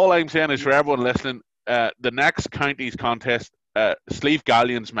 So all I'm saying is for everyone listening, the next counties contest, Sleeve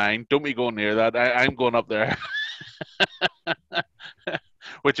Gallion's mine. Don't be going near that. I'm going up there.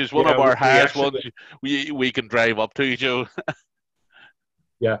 Which is one of our highest ones we can drive up to, Joe.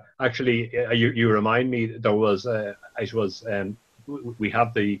 Yeah, actually, you remind me. There was we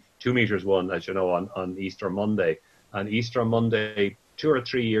have the 2 meters one, as you know, on Easter Monday, and Easter Monday 2 or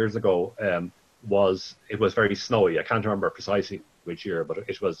 3 years ago was very snowy. I can't remember precisely which year, but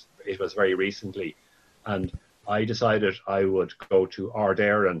it was very recently, and I decided I would go to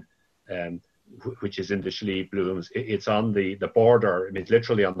Arderin, which is in the Slieve Blooms. It's on the border. I mean, it's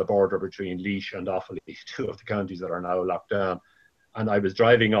literally on the border between Laois and Offaly, 2 of the counties that are now locked down. And I was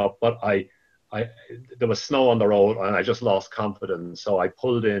driving up, but there was snow on the road, and I just lost confidence. So I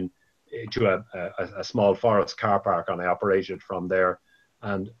pulled in to a small forest car park, and I operated from there.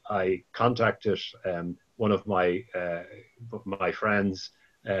 And I contacted one of my friends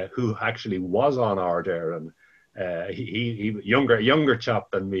who actually was on Arderin. He younger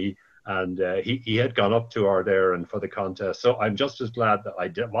chap than me. And he had gone up to Arderin for the contest. So I'm just as glad that I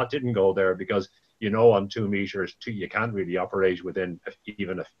didn't go there, because, you know, on 2 meters, you can't really operate within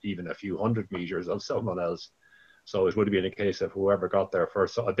even a few hundred meters of someone else. So it would have been a case of whoever got there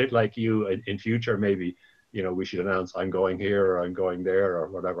first. So a bit like you, in future, maybe, you know, we should announce I'm going here or I'm going there or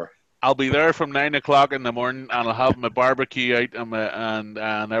whatever. I'll be there from 9 o'clock in the morning, and I'll have my barbecue out and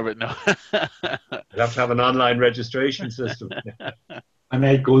everything. You have to have an online registration system. I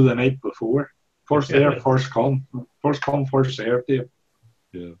might go the night before. First there, first come. First come, first served.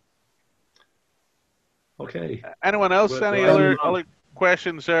 Yeah. Okay. Anyone else? Well, Any well, other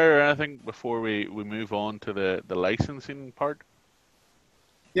questions there or anything before we move on to the licensing part?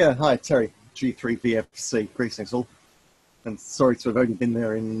 Yeah, hi, Terry, G3VFC, greetings all. And sorry to have only been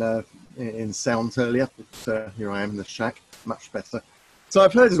there in sound earlier, but here I am in the shack, much better. So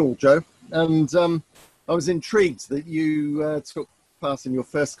I've heard it all, Joe, and I was intrigued that you took part in your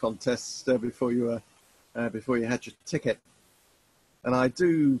first contest before you had your ticket. And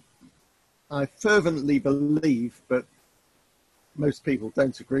I fervently believe, but most people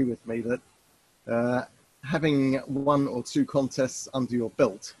don't agree with me, that having 1 or 2 contests under your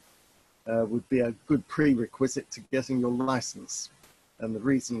belt would be a good prerequisite to getting your license. And the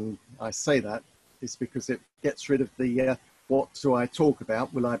reason I say that is because it gets rid of the what do I talk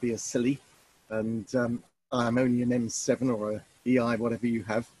about? Will I be a silly? And I'm only an M7 or a EI, whatever you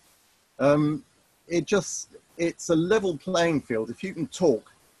have. It's a level playing field. If you can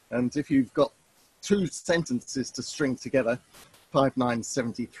talk, and if you've got 2 sentences to string together,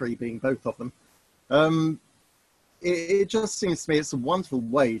 5973 being both of them, it just seems to me it's a wonderful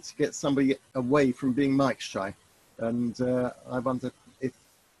way to get somebody away from being mic shy. And I wonder if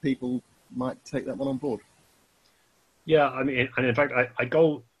people might take that one on board. Yeah, I mean, and in fact, I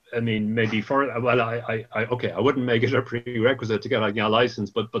go, I mean, maybe for, well, okay, I wouldn't make it a prerequisite to get a license,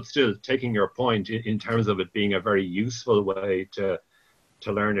 but still taking your point in terms of it being a very useful way to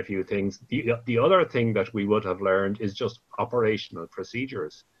learn a few things. The other thing that we would have learned is just operational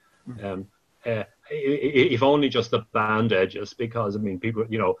procedures. If only just the band edges, because I mean, people,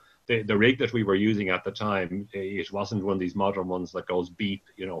 you know, the rig that we were using at the time, it wasn't one of these modern ones that goes beep,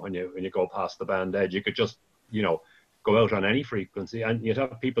 you know, when you go past the band edge. You could just, you know, go out on any frequency, and you'd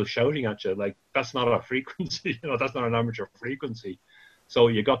have people shouting at you like, that's not a frequency, you know, that's not an amateur frequency. So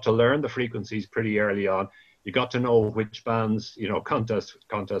you got to learn the frequencies pretty early on. You got to know which bands, you know,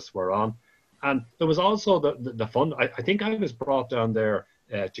 contests were on. And there was also the fun. I think I was brought down there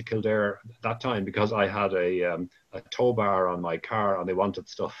to Kildare that time because I had a tow bar on my car and they wanted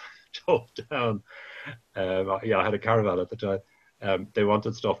stuff towed down. Yeah, I had a caravan at the time. They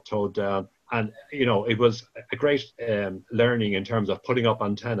wanted stuff towed down. And, you know, it was a great learning in terms of putting up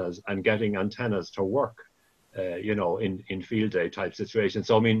antennas and getting antennas to work, you know, in field day type situations.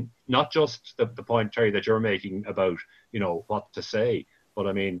 So, I mean, not just the point, Terry, that you're making about, you know, what to say, but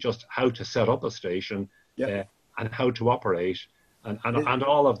I mean, just how to set up a station, Yep. And how to operate and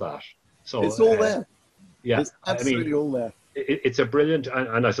all of that. So it's all there. Yeah, It's absolutely all there. It's a brilliant,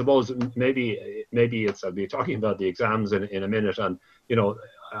 and I suppose maybe it's, I'll be talking about the exams in a minute, and, you know,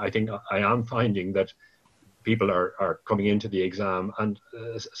 I think I am finding that people are coming into the exam and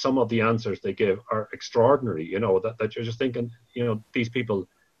some of the answers they give are extraordinary, you know, that you're just thinking, you know, these people,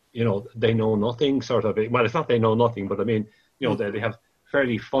 you know, they know nothing sort of, well, it's not they know nothing, but I mean, you know, they have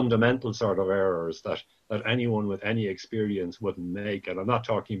fairly fundamental sort of errors that anyone with any experience wouldn't make. And I'm not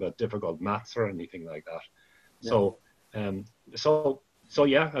talking about difficult maths or anything like that. Yeah. So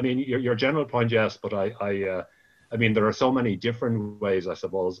yeah, I mean, your general point, yes, but I mean, there are so many different ways, I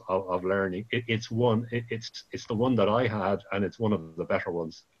suppose, of learning. It's the one that I had, and it's one of the better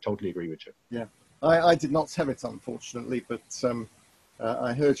ones. Totally agree with you. Yeah, I did not have it, unfortunately, but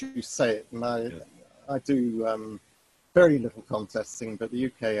I heard you say it, and I do very little contesting, but the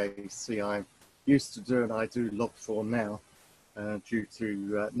UKAC I used to do, and I do log for now due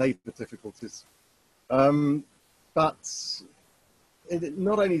to neighbour difficulties. But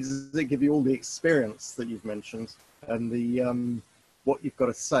not only does it give you all the experience that you've mentioned and the what you've got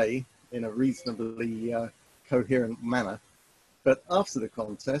to say in a reasonably coherent manner, but after the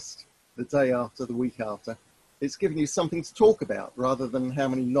contest, the day after, the week after, it's giving you something to talk about rather than how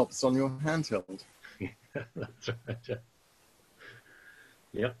many knobs on your handheld. That's right.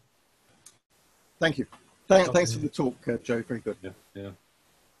 Yeah. Thank you. Thanks for the talk, Joe. Very good. Yeah.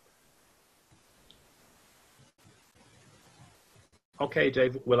 Okay,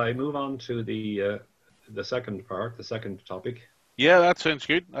 Dave, will I move on to the second part, the second topic? Yeah, that sounds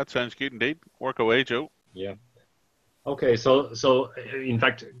good. That sounds good indeed. Work away, Joe. Yeah. Okay, so in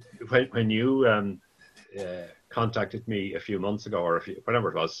fact, when you contacted me a few months ago, or whatever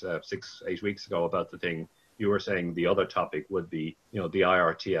it was, 6-8 weeks ago about the thing, you were saying the other topic would be, you know, the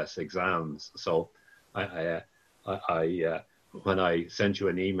IRTS exams. So I when I sent you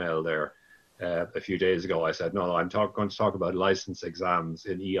an email there a few days ago, I said, no, I'm going to talk about license exams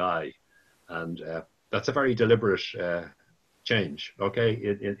in EI. And that's a very deliberate change, okay,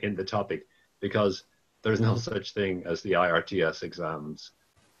 in the topic, because there's no such thing as the IRTS exams.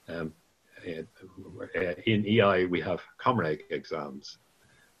 In EI, we have Comreg exams.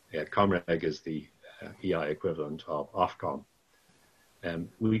 Comreg is the EI equivalent of Ofcom.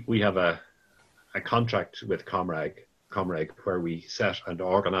 We have a contract with Comreg where we set and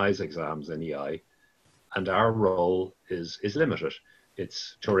organize exams in EI, and our role is limited.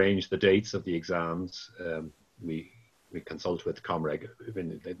 It's to arrange the dates of the exams. We consult with Comreg. I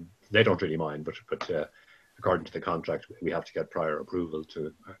mean, they don't really mind, but according to the contract, we have to get prior approval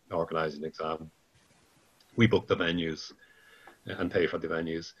to organize an exam. We book the venues and pay for the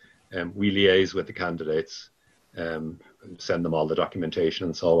venues. We liaise with the candidates, send them all the documentation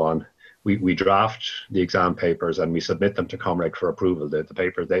and so on. We draft the exam papers and we submit them to Comreg for approval. The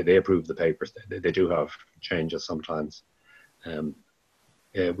paper, they approve the papers. They do have changes sometimes.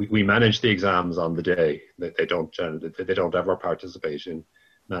 We manage the exams on the day. They don't ever participate in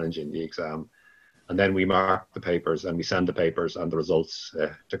managing the exam. And then we mark the papers and we send the papers and the results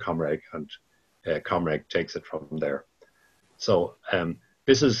to Comreg, and Comreg takes it from there. So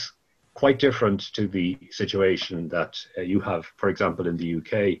this is quite different to the situation that you have, for example, in the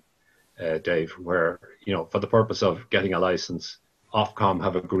UK, Dave, where, you know, for the purpose of getting a license, Ofcom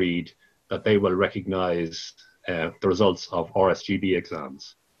have agreed that they will recognise the results of RSGB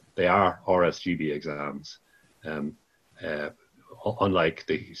exams. They are RSGB exams, unlike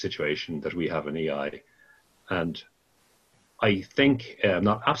the situation that we have in EI. And I think,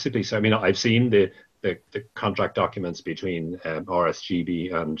 not absolutely so, I mean, I've seen the contract documents between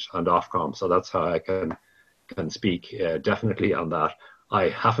RSGB and Ofcom, so that's how I can speak definitely on that. I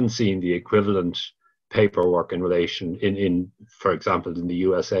haven't seen the equivalent paperwork in relation in for example, in the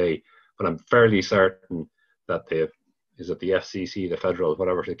USA, but I'm fairly certain that the FCC, the federal,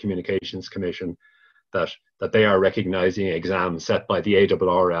 whatever, the Communications Commission, that they are recognizing exams set by the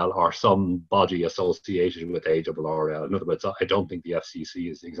ARRL or some body associated with ARRL. In other words, I don't think the FCC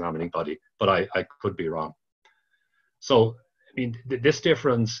is the examining body, but I could be wrong. So, I mean, this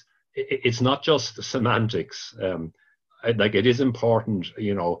difference, it's not just the semantics. Like, it is important,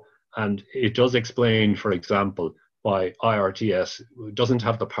 you know, and it does explain, for example, why IRTS doesn't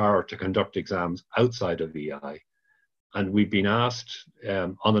have the power to conduct exams outside of EI. And we've been asked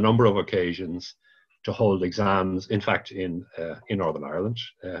on a number of occasions to hold exams, in fact, in Northern Ireland,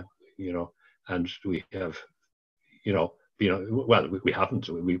 you know, and we have, well, we haven't,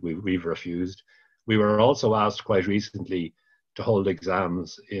 we've refused. We were also asked quite recently to hold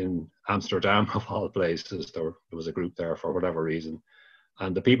exams in Amsterdam, of all places. There was a group there for whatever reason.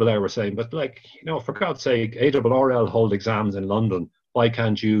 And the people there were saying, but, like, you know, for God's sake, ARRL hold exams in London. Why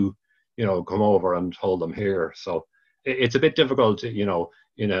can't you, you know, come over and hold them here? So it's a bit difficult, you know,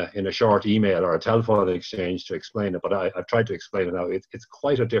 in a short email or a telephone exchange to explain it, but I've tried to explain it now. It's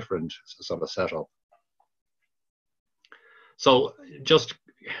quite a different sort of setup. So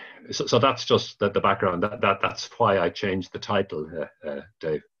that's just the background. That's why I changed the title,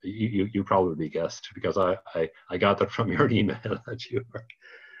 Dave. You probably guessed, because I gathered from your email that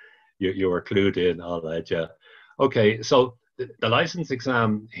you were clued in on that. Yeah. Okay. So the license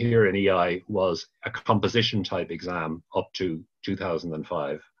exam here in EI was a composition type exam up to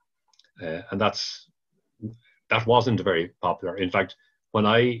 2005, and that wasn't very popular. In fact, when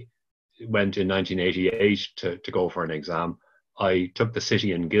I went in 1988 to go for an exam, I took the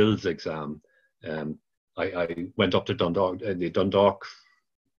City and Guilds exam. I went up to Dundalk, the Dundalk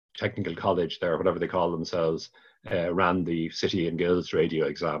Technical College there, whatever they call themselves, ran the City and Guilds radio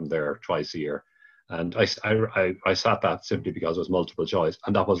exam there twice a year. And I sat that simply because it was multiple choice,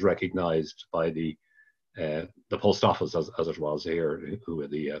 and that was recognised by the post office as it was here, who were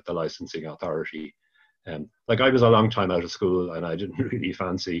the licensing authority. Like, I was a long time out of school, and I didn't really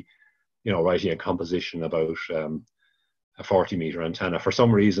fancy, you know, writing a composition about a 40-meter antenna. For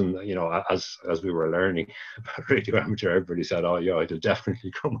some reason, you know, as we were learning about radio amateur, everybody said, "Oh, yeah, it'll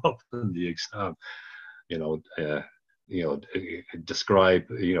definitely come up in the exam." Describe,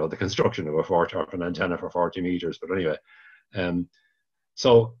 you know, the construction of an antenna for 40 meters. But anyway,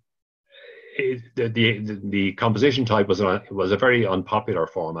 so the composition type was a very unpopular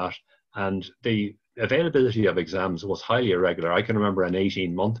format, and the availability of exams was highly irregular. I can remember an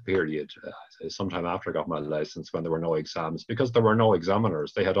 18-month period, sometime after I got my license, when there were no exams, because there were no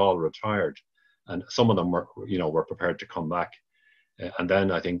examiners. They had all retired, and some of them were prepared to come back. And then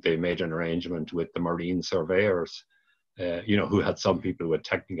I think they made an arrangement with the marine surveyors, who had some people with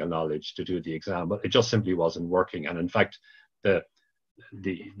technical knowledge to do the exam, but it just simply wasn't working. And in fact, the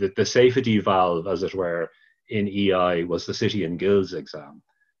safety valve, as it were, in EI was the City and Guilds exam,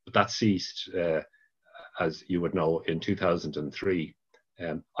 but that ceased as you would know, in 2003.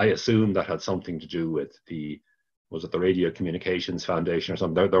 I assume that had something to do with was it the Radio Communications Foundation or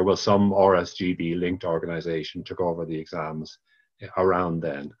something? There was some RSGB linked organization took over the exams around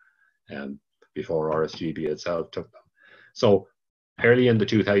then, before RSGB itself took them. So early in the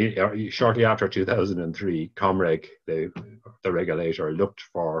 2000, shortly after 2003, Comreg, the regulator, looked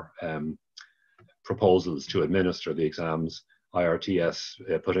for proposals to administer the exams.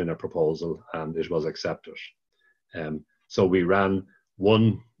 IRTS put in a proposal and it was accepted. So we ran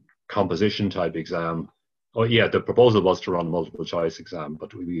one composition type exam. Oh yeah, the proposal was to run a multiple choice exam,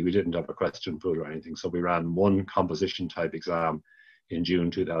 but we didn't have a question pool or anything. So we ran one composition type exam in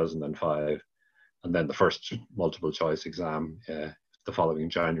June 2005, and then the first multiple choice exam the following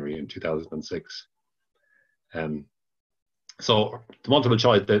January in 2006. So the multiple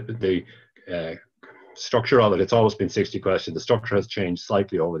choice, the structure of it, it's always been 60 questions. The structure has changed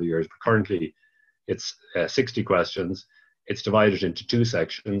slightly over the years, but currently it's 60 questions. It's divided into two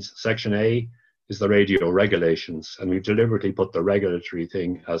sections. Section A is the radio regulations, and we've deliberately put the regulatory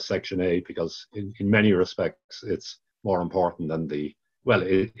thing as Section A because in many respects it's more important than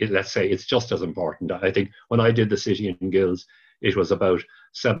let's say it's just as important. I think when I did the City and Guilds, it was about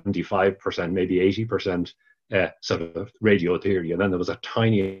 75%, maybe 80% sort of radio theory, and then there was a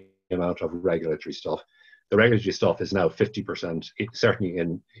tiny amount of regulatory stuff. The regulatory stuff is now 50%, certainly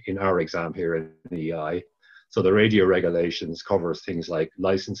in our exam here in the EI. So the radio regulations covers things like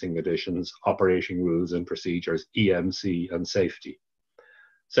licensing conditions, operating rules and procedures, EMC and safety.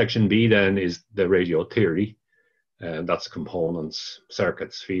 Section B then is the radio theory, and that's components,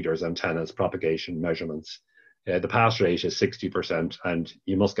 circuits, feeders, antennas, propagation, measurements. The pass rate is 60%, and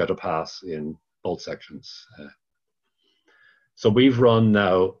you must get a pass in both sections. So we've run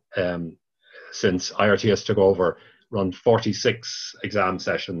now, since IRTS took over, run 46 exam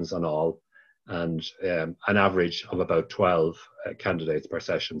sessions and all, and an average of about 12 candidates per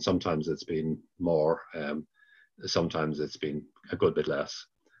session. Sometimes it's been more, sometimes it's been a good bit less.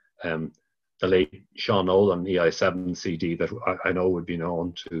 The late Sean Nolan, EI7GY, that I know would be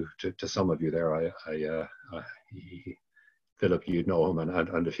known to some of you there. Philip, you'd know him,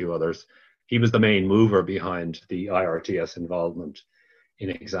 and a few others. He was the main mover behind the IRTS involvement in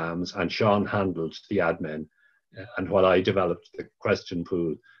exams, and Sean handled the admin, and while I developed the question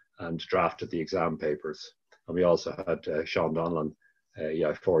pool and drafted the exam papers. And we also had Sean Donlan,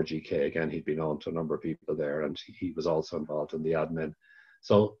 EI4GK, again, he'd been on to a number of people there, and he was also involved in the admin.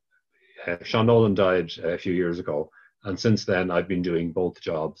 So Sean Nolan died a few years ago, and since then I've been doing both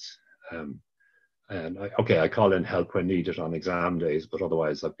jobs. And I call in help when needed on exam days, but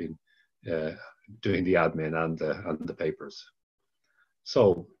otherwise I've been doing the admin and the papers.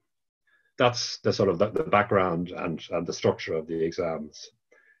 So that's the sort of the background and the structure of the exams.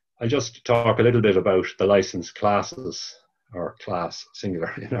 I'll just talk a little bit about the license classes, or class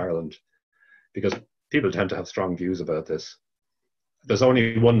singular in Ireland, because people tend to have strong views about this. There's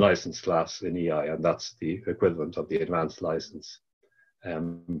only one license class in EI, and that's the equivalent of the advanced license.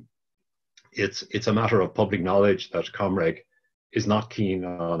 It's a matter of public knowledge that Comreg is not keen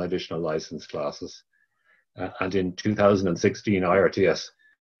on additional license classes. And in 2016, IRTS,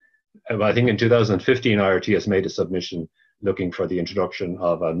 I think in 2015, IRTS made a submission looking for the introduction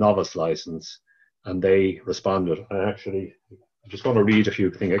of a novice license, and they responded. I'm just going to read a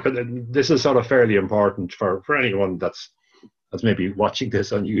few things. This is sort of fairly important for anyone that's maybe watching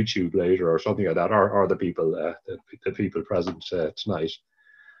this on YouTube later or something like that, or the people present tonight.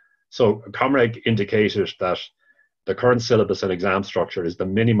 So Comreg indicated that the current syllabus and exam structure is the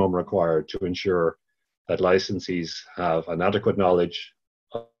minimum required to ensure that licensees have an adequate knowledge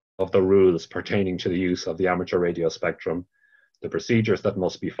of the rules pertaining to the use of the amateur radio spectrum, the procedures that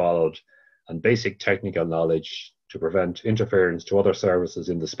must be followed, and basic technical knowledge to prevent interference to other services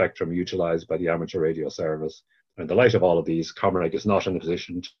in the spectrum utilized by the amateur radio service. In the light of all of these, Comreg is not in a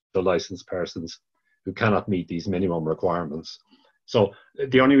position to license persons who cannot meet these minimum requirements. So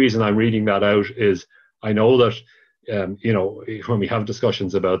the only reason I'm reading that out is I know that when we have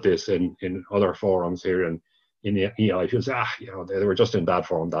discussions about this in other forums here in the EI, people say, they were just in bad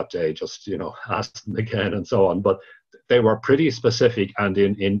form that day, just, ask them again and so on. But they were pretty specific and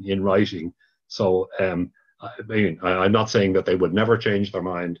in writing. So, I'm not saying that they would never change their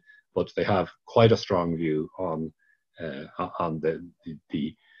mind, but they have quite a strong view on the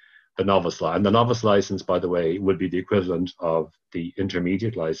novice license. And the novice license, by the way, would be the equivalent of the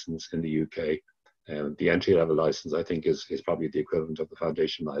intermediate license in the UK. The entry-level license, I think, is probably the equivalent of the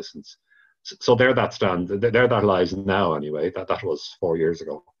foundation license. So there that stands. There that lies now, anyway. That was 4 years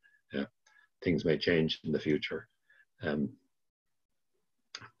ago. Yeah. Things may change in the future.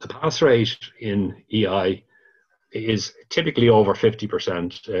 The pass rate in EI is typically over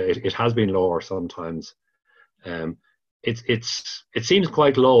 50%. It has been lower sometimes. It seems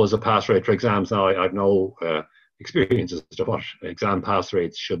quite low as a pass rate for exams. Now, I've no experience as to what exam pass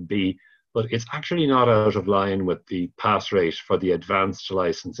rates should be, but it's actually not out of line with the pass rate for the advanced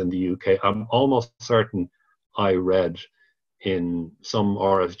license in the UK. I'm almost certain I read in some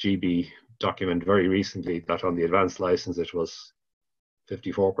RSGB document very recently that on the advanced license it was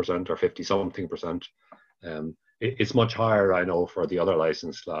 54% or 50 something percent. It's much higher, I know, for the other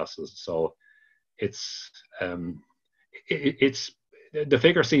license classes. So it's the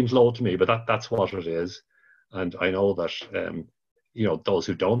figure seems low to me, but that's what it is. And I know that you know, those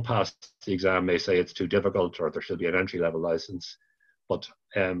who don't pass the exam may say it's too difficult or there should be an entry-level license. But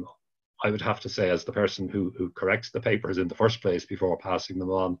I would have to say, as the person who corrects the papers in the first place before passing them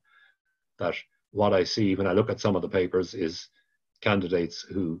on, that what I see when I look at some of the papers is candidates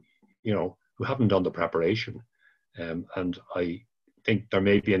who, you know, who haven't done the preparation. And I think there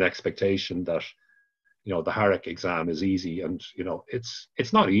may be an expectation that, you know, the HAREC exam is easy, and, you know, it's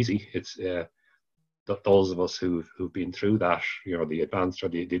not easy. It's those of us who've been through that, you know, the advanced or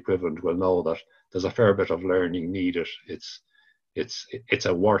the equivalent, will know that there's a fair bit of learning needed. It's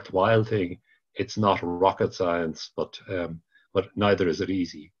a worthwhile thing. It's not rocket science, but neither is it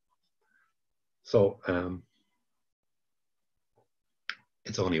easy. So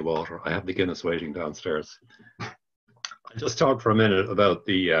it's only water. I have the Guinness waiting downstairs. I'll just talk for a minute about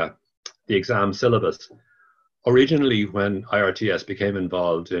the exam syllabus. Originally, when IRTS became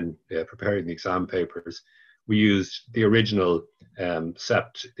involved in preparing the exam papers, we used the original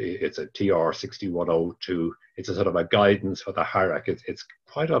SEPT. It's a TR 6102. It's a sort of a guidance for the HAREC. It's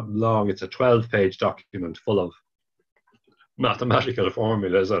quite a long, it's a 12-page document full of mathematical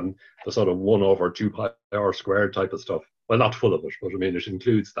formulas and the sort of 1/2 pi r squared type of stuff. Well, not full of it, but I mean, it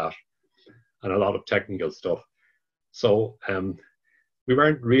includes that and a lot of technical stuff. So we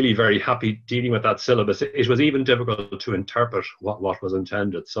weren't really very happy dealing with that syllabus. It was even difficult to interpret what was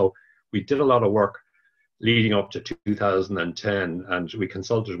intended. So we did a lot of work leading up to 2010, and we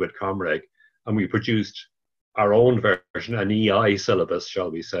consulted with Comreg, and we produced our own version, an EI syllabus, shall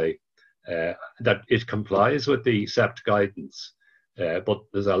we say, that it complies with the SEPT guidance, but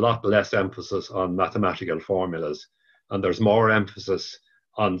there's a lot less emphasis on mathematical formulas, and there's more emphasis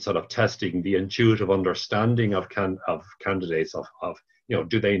on sort of testing the intuitive understanding of candidates of, you know,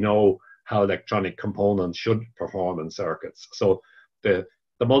 do they know how electronic components should perform in circuits. So the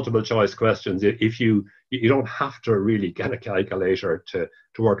multiple choice questions, if you don't have to really get a calculator to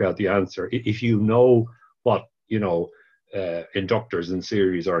work out the answer. If you know what, you know, inductors in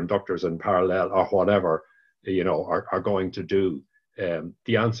series or inductors in parallel or whatever, you know, are going to do,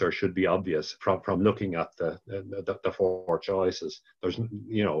 the answer should be obvious from looking at the four choices. There's,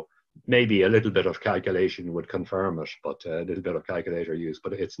 you know, maybe a little bit of calculation would confirm it, but a little bit of calculator use,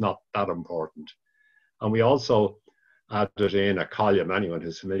 but it's not that important. And we also added in a column, anyone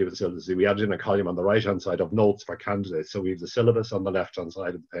who's familiar with the syllabus, we added in a column on the right-hand side of notes for candidates. So we have the syllabus on the left-hand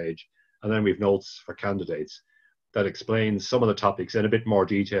side of the page, and then we have notes for candidates that explains some of the topics in a bit more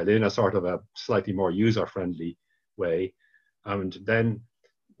detail in a sort of a slightly more user-friendly way. And then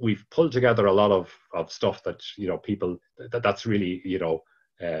we've pulled together a lot of stuff that, you know, people, that's really, you know,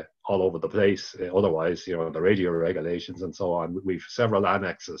 all over the place. Otherwise, you know, the radio regulations and so on. We've several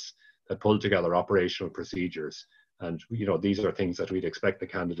annexes that pull together operational procedures. And, you know, these are things that we'd expect the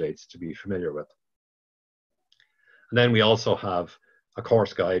candidates to be familiar with. And then we also have a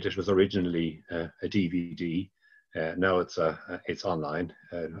course guide. It was originally a DVD. Now it's online.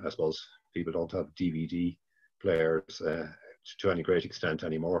 I suppose people don't have DVD players to any great extent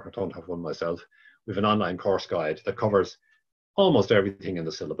anymore. I don't have one myself. We have an online course guide that covers almost everything in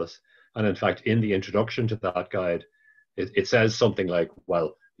the syllabus. And in fact, in the introduction to that guide, it says something like,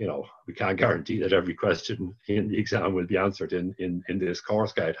 well, you know, we can't guarantee that every question in the exam will be answered in this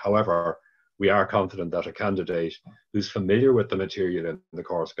course guide. However, we are confident that a candidate who's familiar with the material in the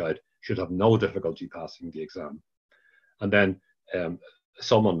course guide should have no difficulty passing the exam. And then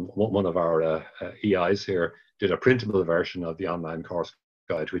one of our EIs here did a printable version of the online course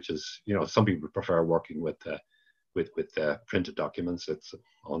guide, which is, you know, some people prefer working with printed documents. It's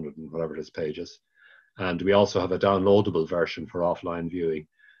 100 and whatever it is pages. And we also have a downloadable version for offline viewing.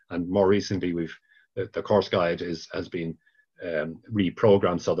 And more recently, the course guide has been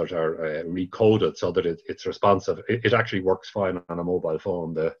reprogrammed so that are recoded so that it's responsive. It actually works fine on a mobile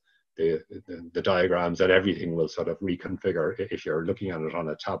phone. The diagrams and everything will sort of reconfigure if you're looking at it on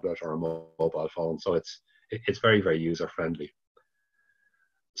a tablet or a mobile phone. So it's very, very user friendly.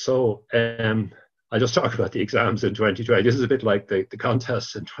 So I'll just talk about the exams in 2020. This is a bit like the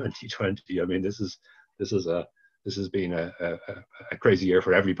contests in 2020. I mean, this has been a crazy year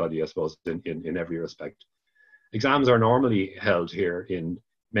for everybody, I suppose, in every respect. Exams are normally held here in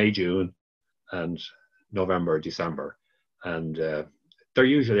May, June, and November, December, and they're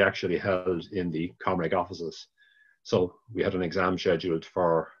usually actually held in the Comreg offices. So we had an exam scheduled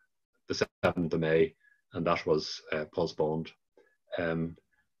for the 7th of May, and that was postponed.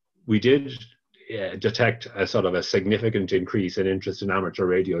 We did detect a sort of a significant increase in interest in amateur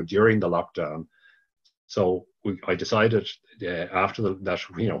radio during the lockdown. So I decided after that,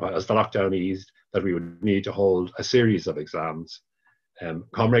 you know, as the lockdown eased, that we would need to hold a series of exams.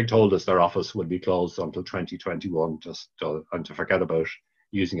 Comreg told us their office would be closed until 2021, and to forget about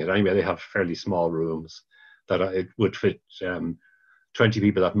using it. Anyway, they have fairly small rooms that it would fit 20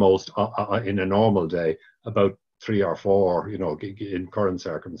 people at most in a normal day, about 3 or 4, you know, in current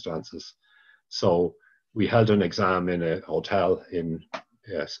circumstances. So we held an exam in a hotel in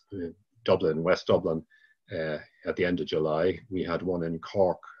Dublin, West Dublin, at the end of July. We had one in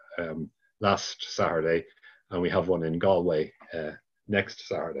Cork last Saturday, and we have one in Galway next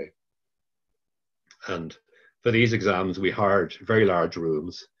Saturday. And for these exams, we hired very large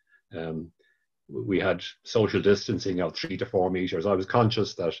rooms. We had social distancing of 3 to 4 meters. I was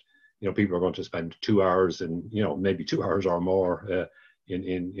conscious that, you know, people are going to spend 2 hours and, you know, maybe 2 hours or more in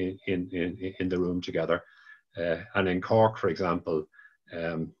the room together. And in Cork, for example,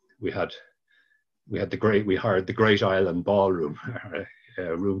 we hired the Great Island Ballroom,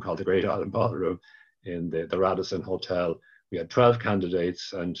 a room called the Great Island Ballroom in the Radisson Hotel. We had 12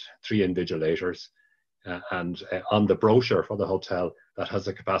 candidates and 3 invigilators. And on the brochure for the hotel, that has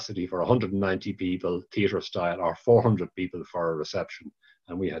a capacity for 190 people, theatre style, or 400 people for a reception,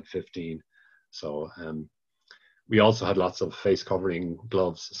 and we had 15. So we also had lots of face covering,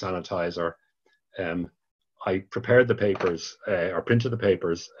 gloves, sanitizer. I prepared the papers, or printed the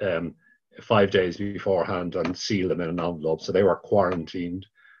papers 5 days beforehand and sealed them in an envelope, so they were quarantined,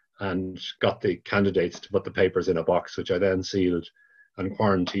 and got the candidates to put the papers in a box, which I then sealed and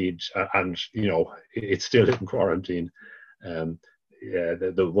quarantined, and, you know, it's still in quarantine.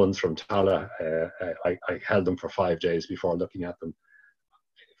 The ones from Tala, I held them for 5 days before looking at them.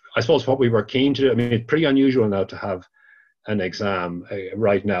 I suppose what we were keen to do, I mean, it's pretty unusual now to have an exam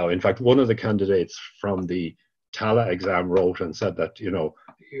right now. In fact, one of the candidates from the Tala exam wrote and said that, you know,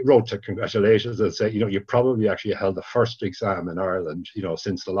 he wrote to congratulations and said, you know, you probably actually held the first exam in Ireland, you know,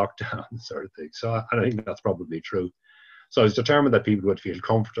 since the lockdown sort of thing. So I think that's probably true. So I was determined that people would feel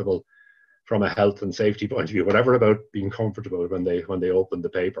comfortable from a health and safety point of view, whatever about being comfortable when they opened the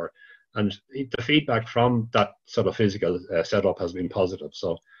paper. And the feedback from that sort of physical setup has been positive.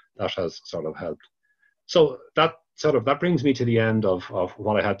 So that has sort of helped. So that brings me to the end of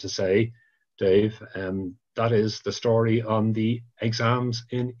what I had to say, Dave. That is the story on the exams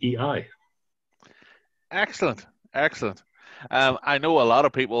in EI. Excellent, excellent. I know a lot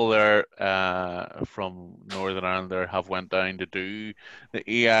of people there from Northern Ireland there have went down to do the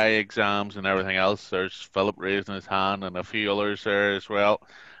EI exams and everything else. There's Philip raising his hand and a few others there as well.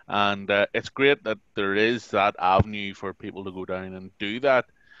 And it's great that there is that avenue for people to go down and do that.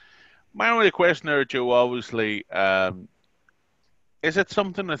 My only question there, Joe, obviously, is it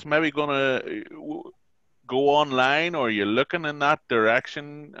something that's maybe going to go online, or are you looking in that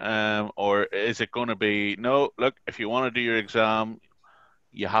direction, or is it going to be, no, look, if you want to do your exam,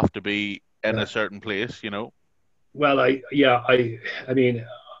 you have to be in a certain place, you know? Well,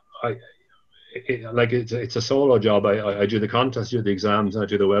 it's a solo job. I do the contest, do the exams, and I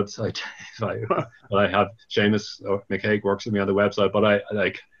do the website. I have Seamus McCaig works with me on the website, but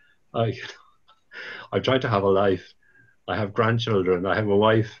I'm trying to have a life. I have grandchildren. I have a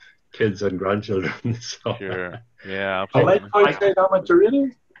wife, kids, and grandchildren. So. Sure. Yeah, A absolutely. life outside amateur radio?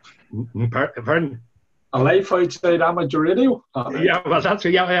 Pardon? A life outside amateur radio? Yeah, well, that's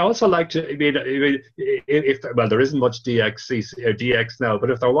yeah. I also like to. I mean, if there isn't much DX now, but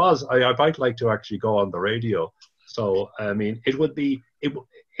if there was, I might like to actually go on the radio. So I mean, it would be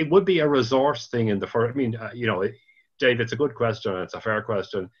a resource thing in the first. I mean, you know, Dave, it's a good question. It's a fair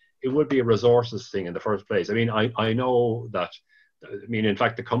question. It would be a resources thing in the first place. I mean, I know that. I mean, in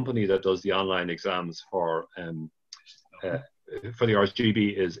fact, the company that does the online exams for the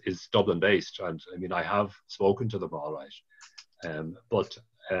IRTS is Dublin based, and I mean, I have spoken to them all right, but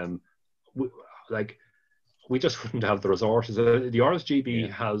we just wouldn't have the resources. The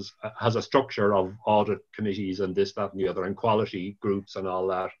RSGB has a structure of audit committees and this, that, and the other, and quality groups and all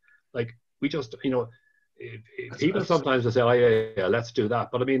that. Like, we just, you know, people sometimes will say, "Oh yeah, let's do that,"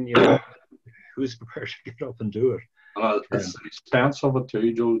 but I mean, you know, who's prepared to get up and do it? It's the expense of it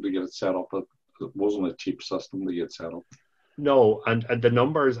too, Joe, to get it set up it wasn't a cheap system to get set up. No, and the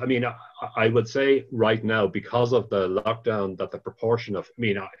numbers, I mean, I would say right now, because of the lockdown, that the proportion of, I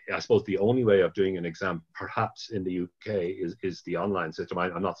mean, I suppose the only way of doing an exam, perhaps in the UK, is the online system.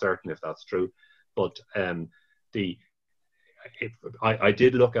 I'm not certain if that's true, but I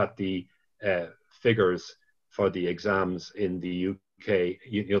did look at the figures for the exams in the UK,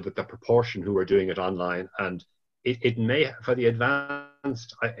 you know, the proportion who are doing it online, and it may, for the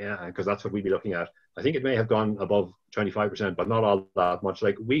advanced, because that's what we'd be looking at, I think it may have gone above 25%, but not all that much.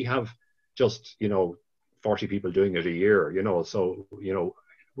 Like, we have just, 40 people doing it a year, so,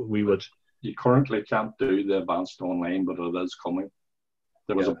 we would. You currently can't do the advanced online, but it is coming.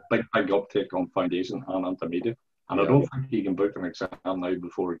 There was a big uptake on foundation and intermediate. And I don't think you can book an exam now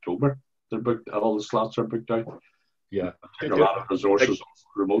before October. They're booked, all the slots are booked out. Yeah. Take a lot of resources,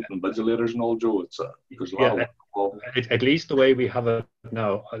 remote invigilators and all, Joe. There's a lot of at least the way we have it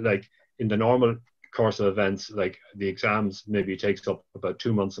now, like in the normal course of events, like the exams maybe takes up about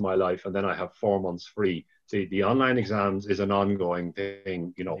 2 months of my life, and then I have 4 months free. The online exams is an ongoing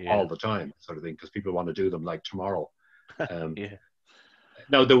thing, all the time, sort of thing, because people want to do them like tomorrow.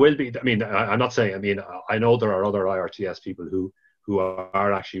 Now there will be, I mean, I'm not saying, I mean, I know there are other IRTS people who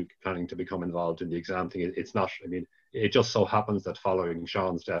are actually planning to become involved in the exam thing. It's not, I mean, it just so happens that following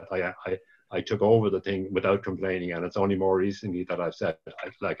Sean's death, I took over the thing without complaining, and it's only more recently that I've said,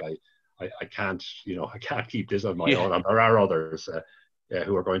 I can't, I can't keep this on my own. And there are others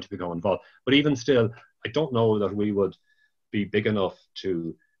who are going to become involved. But even still, I don't know that we would be big enough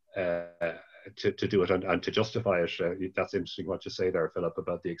to do it and to justify it. That's interesting what you say there, Philip,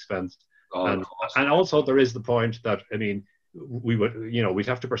 about the expense. And also there is the point that, I mean, we would, we'd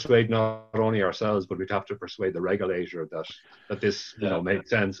have to persuade not only ourselves, but we'd have to persuade the regulator that this, made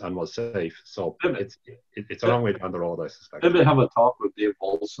sense and was safe. So it's a long way down the road, I suspect. Maybe have a talk with Dave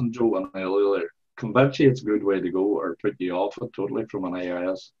Olson, Joe, and I'll either convince you it's a good way to go or put you off it totally from an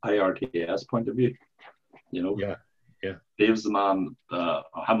IRTS point of view. Yeah. Dave's the man,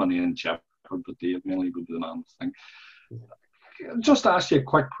 him and Ian Shepherd, but Dave mainly would be the man. Just ask you a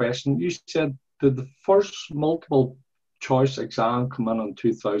quick question. You said, did the first multiple choice exam come in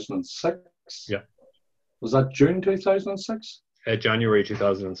 2006? Yeah. Was that June 2006? January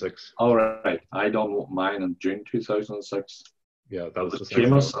 2006. All right. I done mine in June 2006. Yeah, that was just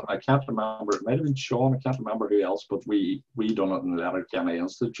famous. I can't remember. It might have been Sean. I can't remember who else, but we done it in the Letterkenny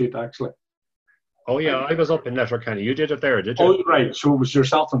Institute, actually. Oh yeah, I was up in Letterkenny. You did it there, did you? Oh right. So it was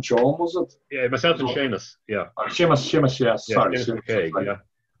yourself and Sean, was it? Yeah, myself and Seamus. Yeah. Seamus. Yes. Yeah, sorry. Seamus McKay, right. Yeah,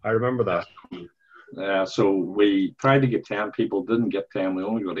 I remember that. So we tried to get 10 people, didn't get 10. We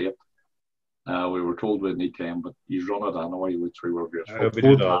only got 8. We were told we'd need 10, but you run it anyway, which we were grateful. We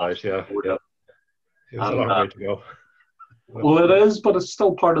did all right. Yeah. It was a long way to go. Well, it is, but it's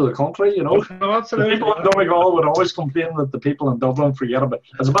still part of the country, Oh, no, absolutely. The people in Donegal would always complain that the people in Dublin forget about it.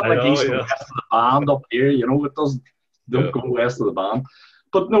 It's a bit like east and west of the band up here, it don't go west of the band.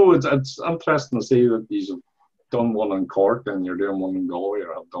 But no, it's interesting to see that these have done one in Cork and you're doing one in Galway,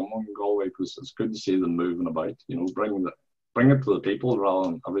 or have done one in Galway, because it's good to see them moving about, bring it to the people rather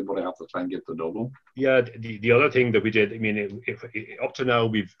than everybody have to try and get to Dublin. Yeah, the other thing that we did, I mean, up to now,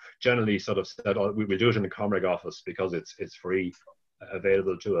 we've generally sort of said, we will do it in the Comreg office because it's free,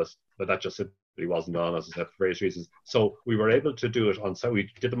 available to us, but that just simply wasn't on, as I said, for various reasons. So we were able to do it we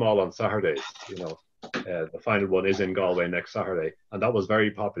did them all on Saturdays, the final one is in Galway next Saturday, and that was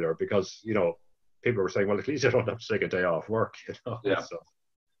very popular because, people were saying, well, at least I don't have to take a day off work, Yeah.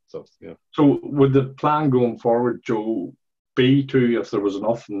 So yeah. So would the plan going forward, Joe, be to, if there was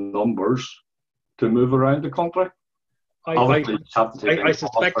enough numbers, to move around the country? I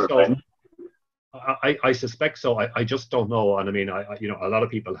suspect so. I suspect so. I just don't know. And I mean, a lot of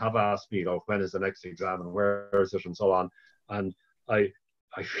people have asked me, when is the next exam and where is it and so on. And I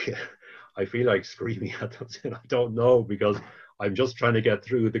feel like screaming at them. I don't know, because I'm just trying to get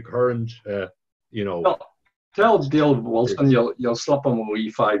through the current, Tell Dale Wilson you'll slip him a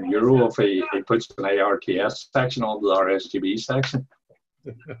wee €5 if he puts an IRTS section onto the RSGB section.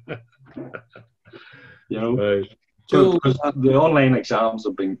 Right. So the online exams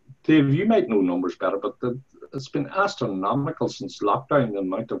have been, Dave, you might know numbers better, but it's been astronomical since lockdown, the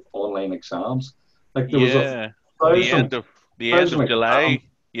amount of online exams. Like there was the end of July.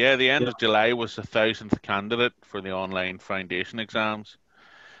 Yeah, the end of July was the 1,000th candidate for the online foundation exams,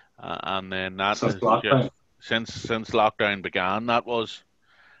 and then that since lockdown began, that was.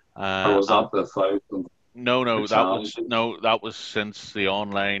 Or was that the 1,000? No, that was since the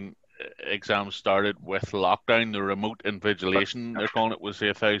online exams started with lockdown. The remote invigilation, they're calling it, was the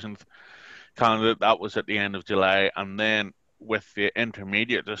 1,000th candidate. That was at the end of July, and then with the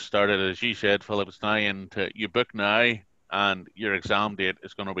intermediate just started, as you said, Philip, it's now into, you book now and your exam date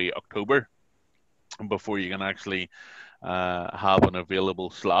is going to be October before you can actually have an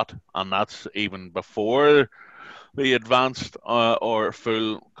available slot, and that's even before the advanced or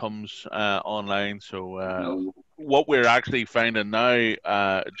full comes online. So what we're actually finding now,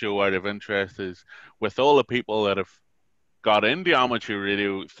 Joe, out of interest, is with all the people that have got into amateur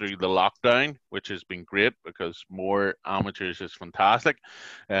radio through the lockdown, which has been great because more amateurs is fantastic.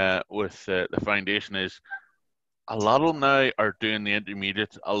 With the foundation, is a lot of them now are doing the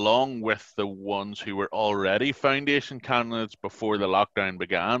intermediates along with the ones who were already foundation candidates before the lockdown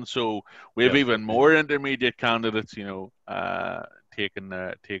began. So we have even more intermediate candidates, taking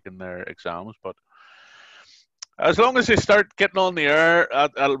their exams. But as long as they start getting on the air,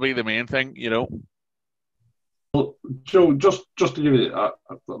 that'll be the main thing, Well, Joe, just to give you, I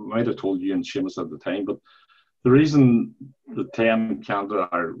might have told you and Seamus at the time, but the reason the 10 candidate,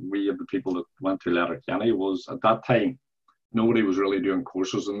 or we of the people that went to Letterkenny, was at that time nobody was really doing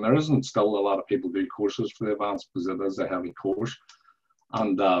courses, and there isn't still a lot of people do courses for the advanced because it is a heavy course,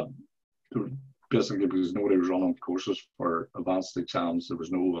 and basically because nobody was running courses for advanced exams, there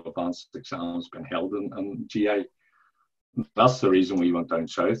was no advanced exams being held in GI. That's the reason we went down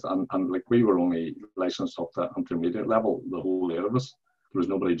south, and like we were only licensed up to intermediate level, the whole 8 of us. There was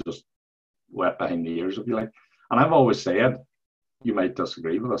nobody just wet behind the ears, if you like. And I've always said, you might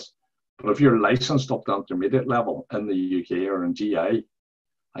disagree with us, but if you're licensed up to intermediate level in the UK or in GI,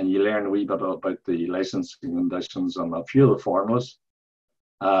 and you learn a wee bit about the licensing conditions and a few of the formulas,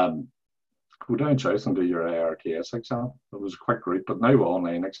 go down south and do your IRTS exam. It was a quick route, but now with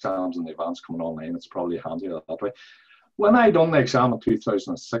online exams and the advanced coming online, it's probably handier that way. When I done the exam in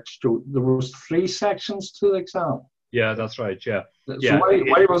 2006, Joe, there was 3 sections to the exam. Yeah, that's right. Yeah. So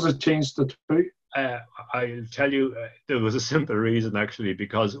why was it changed to 2? I'll tell you, there was a simple reason actually,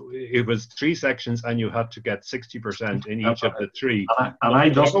 because it was 3 sections and you had to get 60% in each of the 3. I'll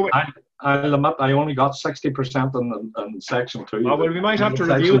admit I only got 60% in section 2. Oh, well, we might have to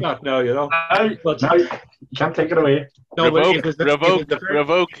review that now, But now, you can't take it away. No,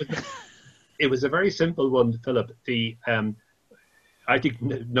 revoke. It was a very simple one, Philip. I think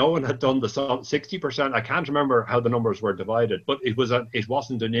no one had done the 60%. I can't remember how the numbers were divided, but it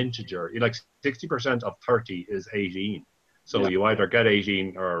wasn't an integer. Like 60% of 30 is 18. So you either get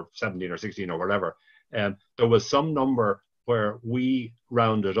 18 or 17 or 16 or whatever. There was some number where we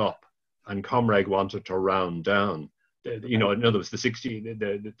rounded up and Comreg wanted to round down. In other words, the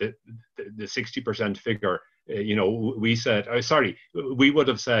 60% figure. We said, we would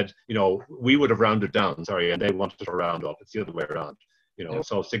have said, we would have rounded down, and they wanted to round up. It's the other way around.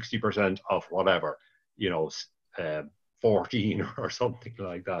 So 60% of whatever, 14 or something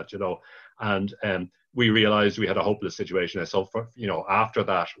like that, and we realized we had a hopeless situation. So after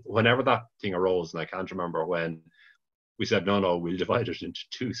that, whenever that thing arose, and I can't remember when, we said, no, we'll divide it into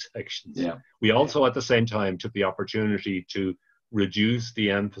 2 sections. Yeah. We also at the same time took the opportunity to reduce the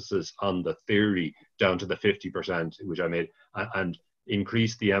emphasis on the theory down to the 50%, which I made, and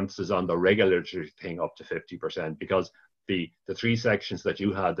increase the emphasis on the regulatory thing up to 50%, because the 3 sections that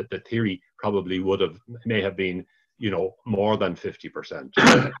you had, that the theory probably may have been, more than 50%.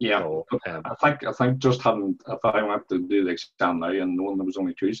 Yeah. So, I think just if I went to do the exam now and knowing there was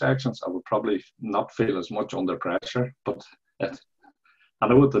only 2 sections, I would probably not feel as much under pressure. But I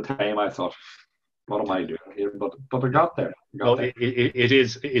know at the time I thought, what am I doing here? But I got there.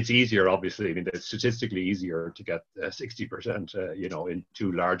 It's easier, obviously. I mean, it's statistically easier to get 60%, in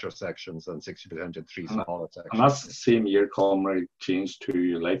 2 larger sections than 60% in 3 smaller sections. And that's the same year Comrade changed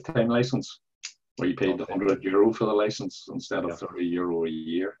to a lifetime license, where you paid €100 for the license instead of €30 a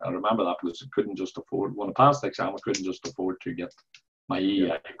year. I remember that because I couldn't just afford, when I passed the exam, I couldn't just afford to get my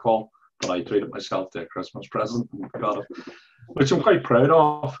EI call, but I treated myself to a Christmas present and got it, which I'm quite proud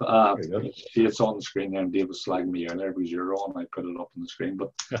of. See, it's on the screen there, and David slagged me earlier. It was €1, and I put it up on the screen.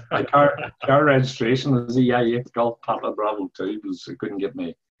 But my car registration is EI8 Golf Papa Bravo 2 because I couldn't get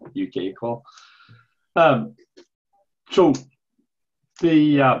my UK call. So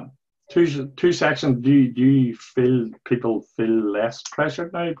the two sections, do you feel people feel less pressure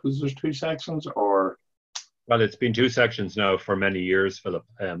now because there's 2 sections, or? Well, it's been 2 sections now for many years, Philip.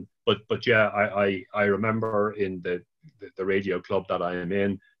 But yeah, I remember in the radio club that I am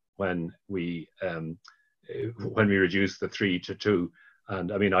in when we reduced the 3 to 2.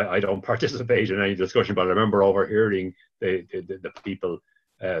 And I mean, I don't participate in any discussion, but I remember overhearing the people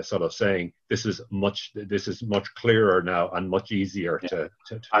sort of saying, this is much clearer now and much easier to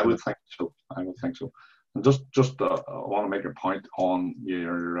I would think so. And just I want to make a point on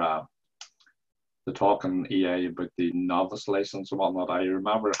your the talk in EA about the novice license and whatnot. I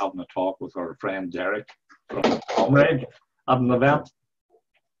remember having a talk with our friend Derek from Comrade at an event,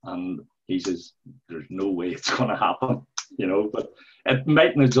 and he says, "There's no way it's going to happen," you know. But it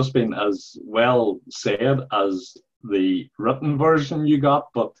mightn't have just been as well said as the written version you got,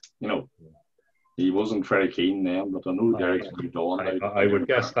 but you know, he wasn't very keen then. But I know Derek's moved on. I would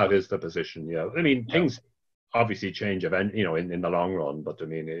guess that is the position. Yeah, I mean, things obviously change event, you know, in the long run, but I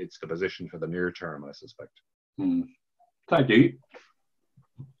mean, it's the position for the near term, I suspect. Thank you.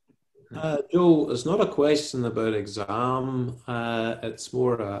 Joe, it's not a question about exam. It's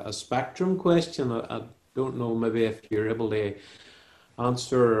more a spectrum question. I don't know maybe if you're able to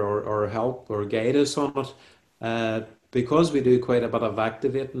answer or help or guide us on it. Because we do quite a bit of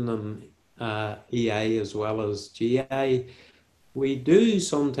activating in EI as well as GI, we do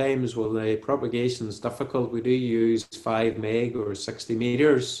sometimes, when the propagation is difficult, we do use 5 meg or 60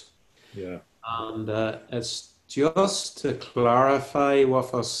 meters. Yeah. And it's just to clarify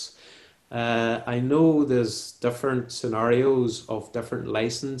with us, I know there's different scenarios of different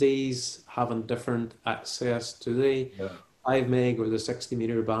licensees having different access to the 5 meg or the 60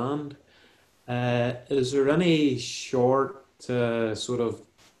 meter band. Is there any short sort of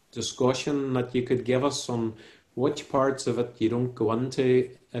discussion that you could give us on which parts of it you don't go into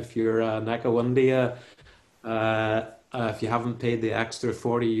if you're a NECA India, if you haven't paid the extra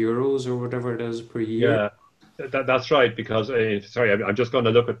 €40 or whatever it is per year? Yeah, that's right. Because sorry, I'm just going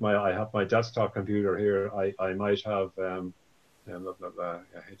to look at I have my desktop computer here. I might have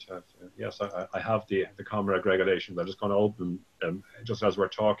yes, I have the Comrade regulations. I'm just going to open them just as we're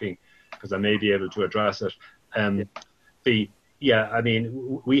talking, because I may be able to address it. I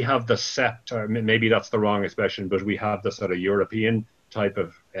mean, we have the SEPT, or maybe that's the wrong expression, but we have the sort of European type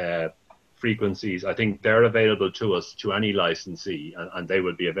of frequencies. I think they're available to us, to any licensee, and they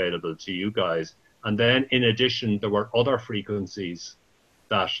would be available to you guys. And then in addition, there were other frequencies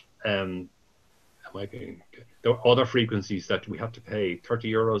that there were other frequencies that we have to pay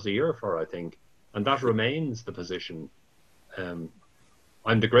 €30 a year for, I think, and that remains the position.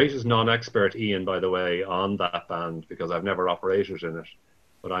 I'm the greatest non-expert, Ian, by the way, on that band, because I've never operated in it.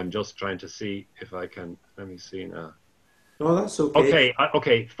 But I'm just trying to see if I can. Let me see now. Oh, that's okay.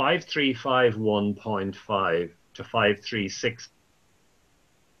 Okay. 5351.5 to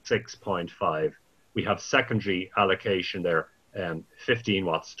 5366.5. We have secondary allocation there, 15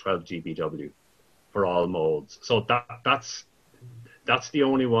 watts, 12 GBW for all modes. So that's the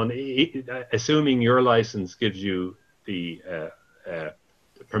only one. Assuming your license gives you the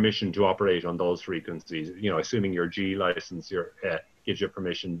permission to operate on those frequencies, you know, assuming your G license gives you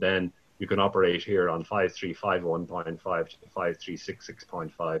permission, then you can operate here on 5351.5 to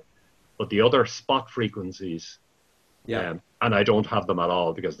 5366.5. But the other spot frequencies, and I don't have them at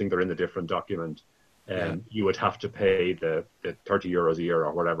all because I think they're in a different document, you would have to pay the €30 a year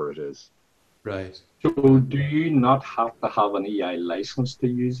or whatever it is. Right. So do you not have to have an EI license to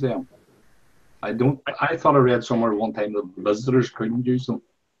use them? I thought I read somewhere one time that visitors couldn't use them.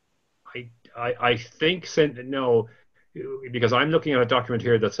 I think no, because I'm looking at a document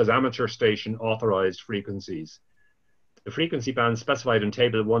here that says amateur station authorized frequencies. The frequency bands specified in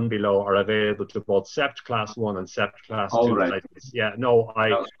Table 1 below are available to both SEPT Class 1 and SEPT Class 2. Right. Yeah, no,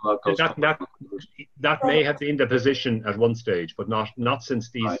 that may have been the position at one stage, but not since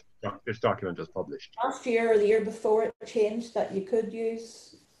this document was published. Last year or the year before it changed that you could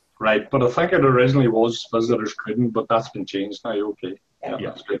use. Right, but I think it originally was visitors couldn't, but that's been changed now. Okay. Yeah.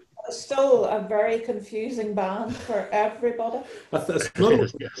 That's good. It's still a very confusing band for everybody. It's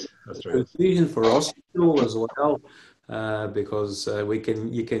not yes, that's right. Confusion for us as well, because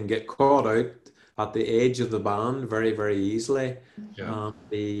you can get caught out at the edge of the band very, very easily.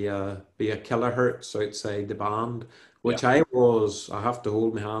 Be a kilohertz outside the band, which I have to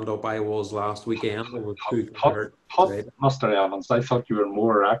hold my hand up, I was last weekend. With 2 kilohertz. Mr. Evans, I thought you were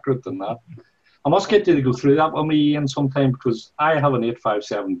more accurate than that. I must get you to go through that with me, Ian, sometime, because I have an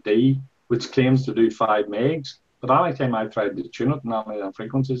 857D which claims to do 5 megs, but any time I've tried to tune it and any of the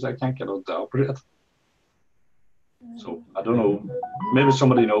frequencies, I can't get it to operate. So I don't know. Maybe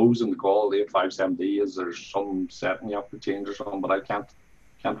somebody knows in the call the 857D is there some setting you have to change or something, but I can't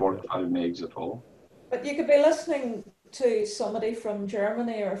work 5 megs at all. But you could be listening to somebody from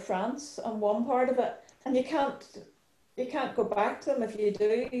Germany or France on one part of it, and you can't go back to them. If you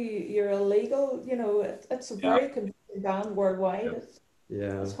do, you're illegal. You know, it's a very confusing band worldwide.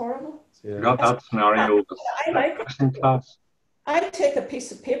 It's horrible. You got that scenario. I like it. Class. I take a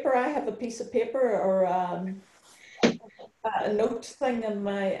piece of paper. I have a piece of paper or a note thing on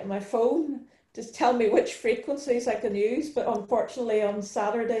my phone to tell me which frequencies I can use. But unfortunately, on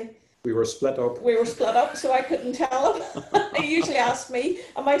Saturday, We were split up. We were split up, so I couldn't tell him. He usually asks me,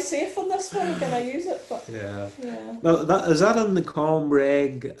 "Am I safe on this one? Can I use it?" But Yeah. yeah. Now, is that on the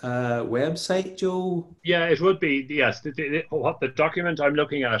Comreg website, Joe? Yeah, it would be. Yes, what the document I'm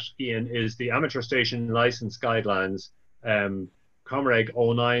looking at, Ian, is the amateur station license guidelines, Comreg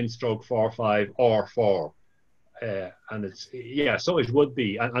 09/45 or 4, and it's so it would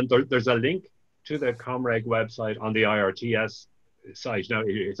be, and there's a link to the Comreg website on the IRTS site. Now,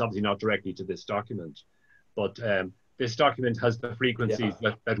 it's obviously not directly to this document, but this document has the frequencies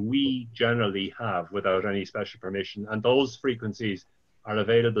that we generally have without any special permission, and those frequencies are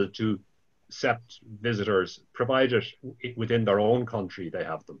available to accept visitors, provided within their own country they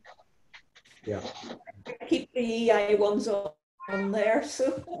have them. Yeah. I keep the EI ones on there,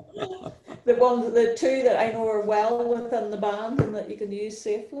 so the two that I know are well within the band and that you can use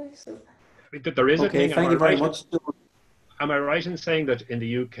safely. So There is a Okay, thing. thank you very much. Am I right in saying that in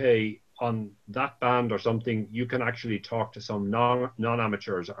the UK, on that band or something, you can actually talk to some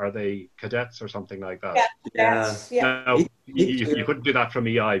non-amateurs? Are they cadets or something like that? Yeah. Now, you couldn't do that from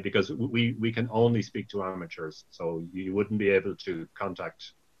EI because we can only speak to amateurs, so you wouldn't be able to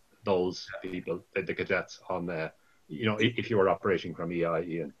contact those people, the cadets, on if you were operating from EI,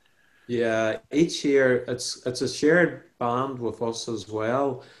 Ian. Yeah, each year it's a shared band with us as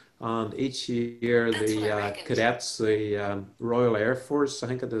well, and each year the cadets, the Royal Air Force, I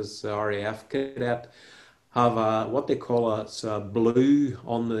think it is the RAF cadet, have what they call a blue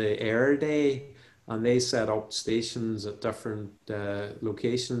on the air day, and they set up stations at different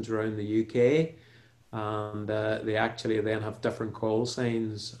locations around the UK, and they actually then have different call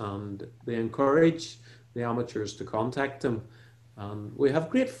signs, and they encourage the amateurs to contact them. And we have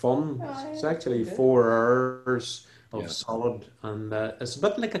great fun. It's actually 4 hours of solid, and it's a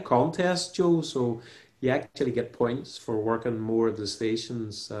bit like a contest, Joe. So you actually get points for working more of the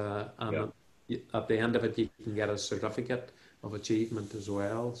stations, and at the end of it, you can get a certificate of achievement as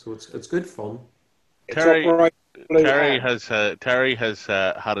well. So it's good fun. Terry has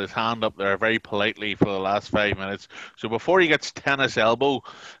had his hand up there very politely for the last 5 minutes. So before he gets tennis elbow,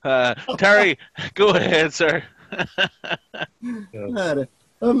 Terry, go ahead, sir.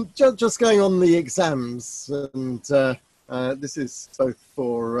 Just going on the exams, and this is both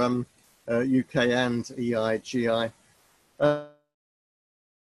for UK and EI7GY.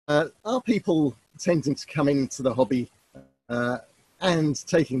 Are people tending to come into the hobby and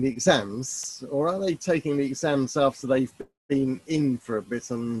taking the exams, or are they taking the exams after they've been in for a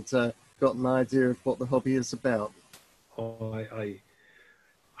bit and got an idea of what the hobby is about? Well,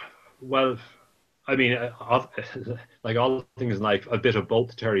 I mean, like all things in life, a bit of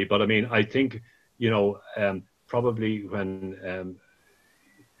both, Terry. But I mean, I think, probably when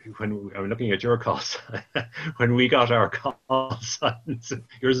I'm looking at your calls, when we got our call signs,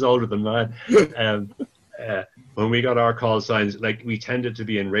 yours is older than mine. When we got our call signs, like we tended to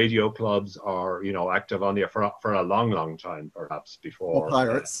be in radio clubs or active on there for a long time, perhaps before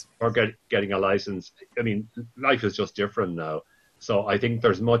pirates or getting a license. I mean, life is just different now. So I think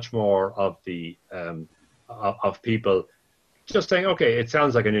there's much more of the of people just saying, okay, it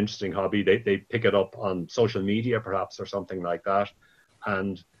sounds like an interesting hobby. They pick it up on social media, perhaps, or something like that,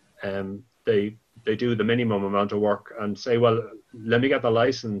 and they do the minimum amount of work and say, well, let me get the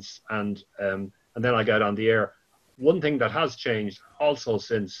license, and then I get on the air. One thing that has changed also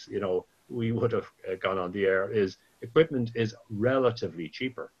since we would have gone on the air is equipment is relatively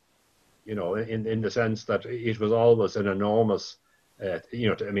cheaper. In the sense that it was always an enormous. I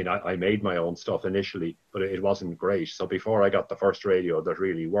made my own stuff initially, but it wasn't great. So before I got the first radio that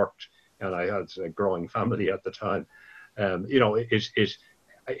really worked, and I had a growing family at the time, I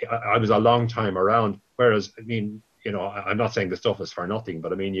was a long time around. Whereas, I mean, I'm not saying the stuff is for nothing,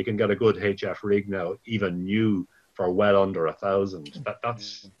 but I mean, you can get a good HF rig now, even new, for well under 1,000.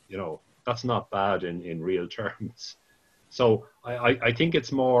 That's not bad in real terms. So I think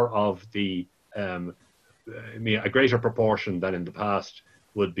it's more of the a greater proportion than in the past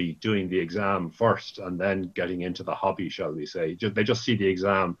would be doing the exam first and then getting into the hobby, shall we say. They just see the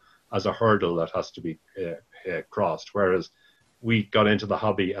exam as a hurdle that has to be crossed, whereas we got into the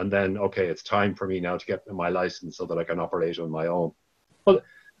hobby and then, okay, it's time for me now to get my license so that I can operate on my own. Well,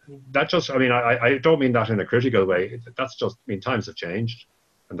 that just, I don't mean that in a critical way. That's just, times have changed,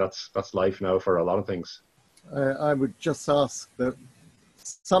 and that's life now for a lot of things. I would just ask that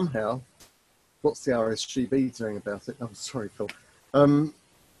somehow, what's the RSGB doing about it? I'm sorry, Phil.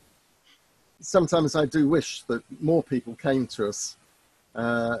 Sometimes I do wish that more people came to us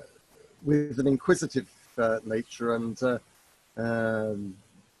with an inquisitive nature and,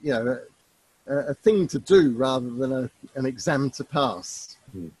 a thing to do rather than an exam to pass.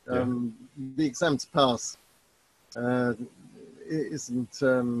 The exam to pass isn't,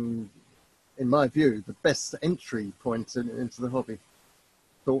 in my view, the best entry point into the hobby.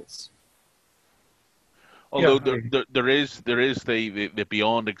 Thoughts? Although there is the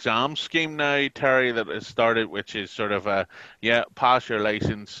beyond exam scheme now, Terry, that has started, which is sort of pass your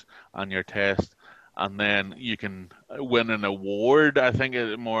license and your test, and then you can win an award. I think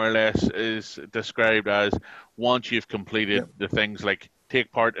it more or less is described as, once you've completed the things like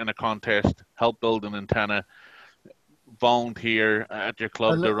take part in a contest, help build an antenna, volunteer at your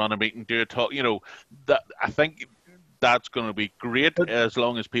club to run a meeting, do a talk. You know, that I think that's going to be great as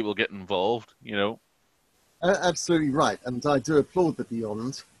long as people get involved. You know. Absolutely right, and I do applaud the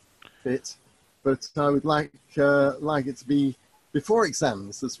beyond bit, but I would like it to be before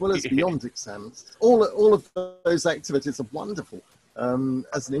exams as well as beyond exams. All of those activities are wonderful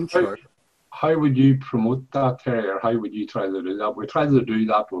as an intro. How would you promote that, Terry, or how would you try to do that? We try to do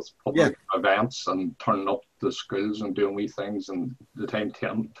that with public events and turning up the schools and doing wee things. And the time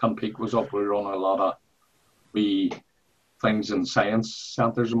Tim Peak was up, we run a lot of wee things in science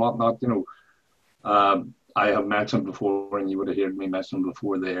centres and whatnot. You know, I have mentioned before, and you would have heard me mention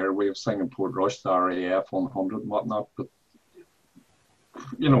before, the airwaves thing in Portrush, the RAF 100 and whatnot. But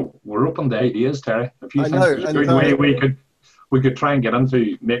you know, we're open to ideas, Terry. If you think there's a good way we could try and get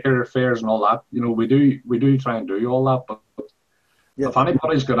into maker affairs and all that, you know, we do try and do all that. But if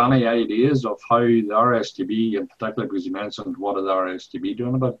anybody's got any ideas of how the RSTB, in particular, because you mentioned what are the RSTB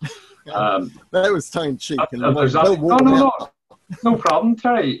doing about it, that was tongue in cheek. No problem,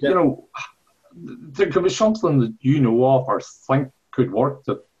 Terry. You know, there could be something that you know of or think could work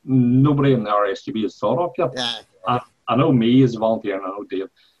that nobody in the RSTB has thought of yet. I know me as a volunteer, and I know Dave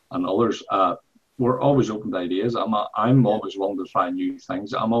and others, we're always open to ideas. I'm always willing to try new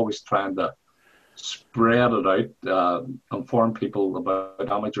things. I'm always trying to spread it out, inform people about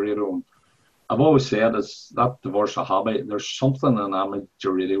amateur radio. And I've always said it's that divorce a hobby. There's something in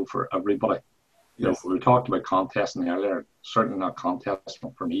amateur radio for everybody. You know, we talked about contesting earlier. Certainly not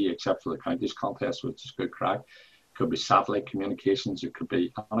contesting for me, except for the counties contest, which is good crack. It could be satellite communications. It could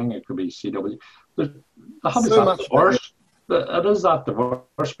be hunting. It could be CW. The hobby's not diverse. It is that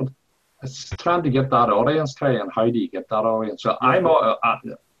diverse, but it's trying to get that audience, Terry, and how do you get that audience? So I'm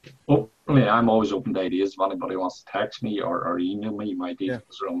always open to ideas. If anybody wants to text me or email me, my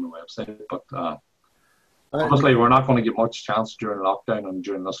details are on the website. But obviously, we're not going to get much chance during lockdown and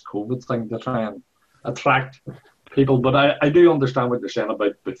during this COVID thing to try and attract people. But I do understand what you're saying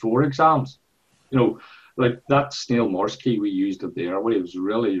about before exams. You know, like that snail Morse key we used at the airwaves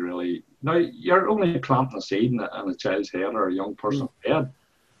really, really. Now, you're only planting a seed in a child's head or a young person's head.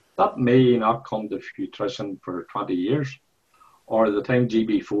 That may not come to fruition for 20 years. Or the time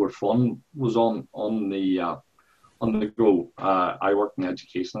GB4 Fun was on the go. I worked in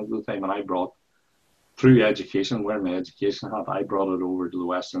education at the time, and I brought, through education, wearing my education hat, I brought it over to the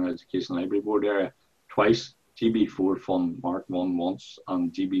Western Education Library Board area twice. GB4 Fun Mark 1 once,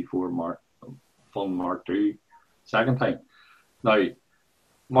 and GB4 Fun Mark 2 second time. Now,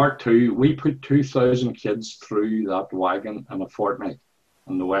 Mark 2, we put 2,000 kids through that wagon in a fortnight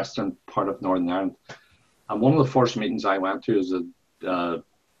in the western part of Northern Ireland. And one of the first meetings I went to as a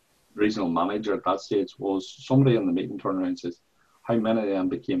regional manager at that stage was somebody in the meeting turned around and says, how many of them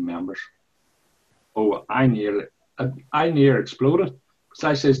became members? Oh, I near exploded. Because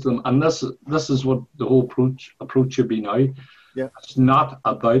I says to them, and this is what the whole approach should be now. Yeah. It's not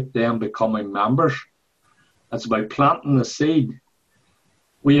about them becoming members. It's about planting the seed.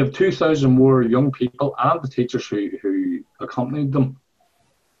 We have 2,000 more young people and the teachers who accompanied them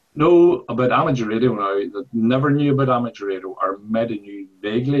know about amateur radio now that never knew about amateur radio, or maybe knew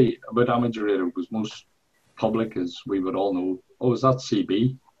vaguely about amateur radio, because most public, as we would all know, oh, is that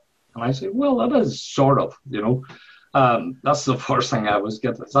CB? And I say, well, that is sort of, you know. That's the first thing I was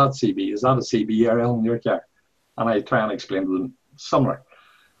getting. Is that CB? Is that a CB aerial in your car? And I try and explain to them somewhere.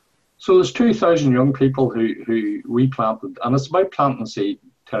 So there's 2,000 young people who we planted, and it's about planting seed.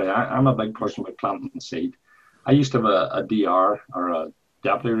 Terry, I'm a big person about planting seed. I used to have a DR, or a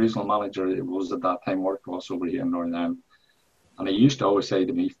deputy regional manager, it was at that time, worked with us over here in Northern Ireland. And he used to always say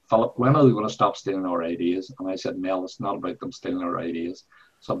to me, Philip, when are they going to stop stealing our ideas? And I said, Mel, it's not about them stealing our ideas.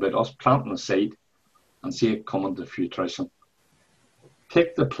 It's about us planting the seed and see it come into fruition.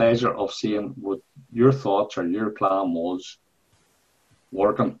 Take the pleasure of seeing what your thoughts or your plan was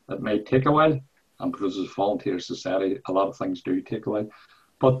working. It may take a while, and because it's a volunteer society, a lot of things do take a while.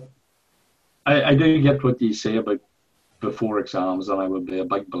 But I do get what you say about before exams, and I would be a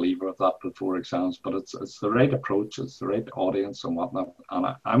big believer of that before exams. But it's the right approach, it's the right audience and whatnot. And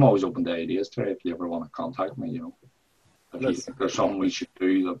I'm always open to ideas, Terry, if you ever want to contact me, you know. If you think there's something we should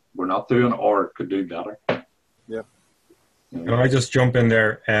do that we're not doing or could do better. Yeah. You know. Can I just jump in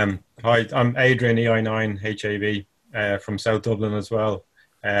there? Hi, I'm Adrian, EI9 HAB from South Dublin as well.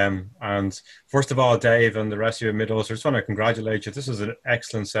 And first of all, Dave and the rest of you in Mid-Ulster, I just want to congratulate you. This is an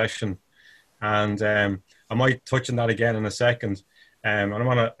excellent session. And I might touch on that again in a second. And I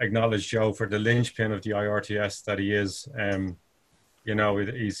want to acknowledge Joe for the linchpin of the IRTS that he is. You know,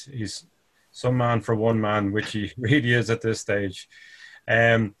 he's some man for one man, which he really is at this stage.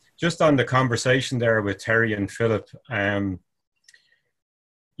 Just on the conversation there with Terry and Philip,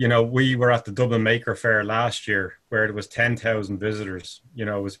 you know, we were at the Dublin Maker Fair last year where there was 10,000 visitors. You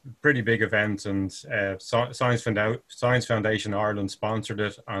know, it was a pretty big event, and Science Foundation Ireland sponsored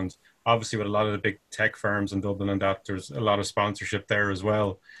it, and obviously with a lot of the big tech firms in Dublin and that, there's a lot of sponsorship there as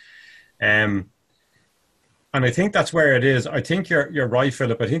well. And I think that's where it is. I think you're right,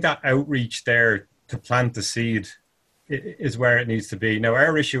 Philip. I think that outreach there to plant the seed is where it needs to be. Now,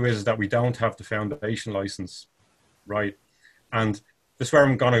 our issue is that we don't have the foundation license, right? And this is where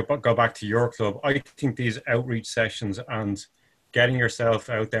I'm going to go back to your club. I think these outreach sessions and getting yourself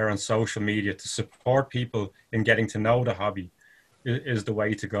out there on social media to support people in getting to know the hobby is the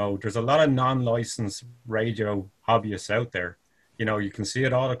way to go. There's a lot of non-licensed radio hobbyists out there. You know, you can see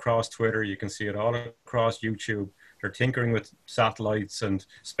it all across Twitter. You can see it all across YouTube. They're tinkering with satellites and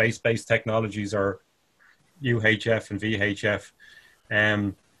space-based technologies, or UHF and VHF.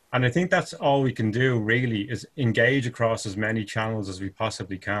 And I think that's all we can do really, is engage across as many channels as we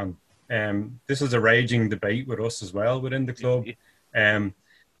possibly can. This is a raging debate with us as well within the club. And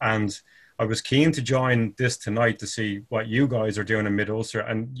I was keen to join this tonight to see what you guys are doing in Mid-Ulster.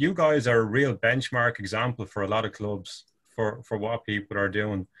 And you guys are a real benchmark example for a lot of clubs for what people are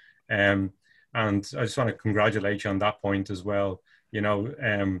doing. And I just want to congratulate you on that point as well. You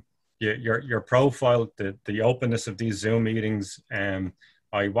know, your profile, the openness of these Zoom meetings.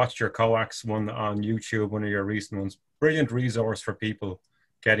 I watched your coax one on YouTube, one of your recent ones. Brilliant resource for people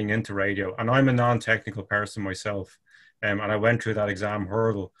getting into radio. And I'm a non-technical person myself, and I went through that exam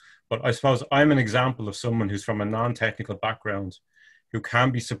hurdle. But I suppose I'm an example of someone who's from a non-technical background who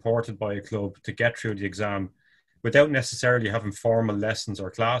can be supported by a club to get through the exam without necessarily having formal lessons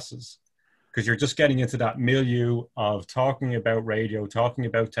or classes. Because you're just getting into that milieu of talking about radio, talking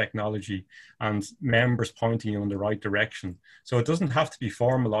about technology, and members pointing you in the right direction. So it doesn't have to be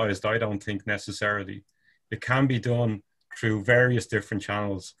formalized, I don't think, necessarily. It can be done through various different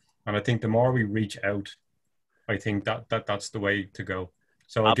channels. And I think the more we reach out, I think that's the way to go.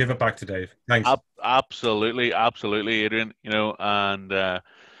 So I'll give it back to Dave. Thanks. Absolutely, Adrian. You know, and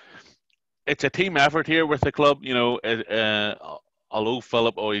it's a team effort here with the club. You know, although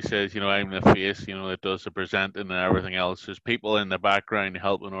Philip always says, you know, I'm the face, you know, that does the presenting and everything else, there's people in the background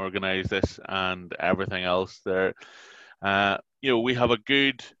helping organize this and everything else there. You know, we have a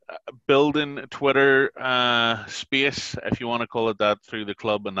good building Twitter space, if you want to call it that, through the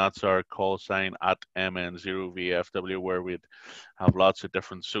club, and that's our call sign at MN0VFW, where we'd have lots of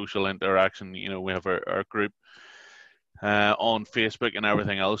different social interaction. You know, we have our group on Facebook and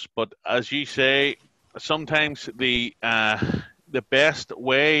everything else. But as you say, sometimes the best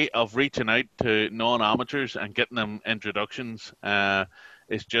way of reaching out to non-amateurs and getting them introductions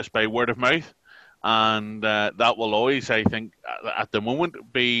is just by word of mouth. And that will always, I think, at the moment,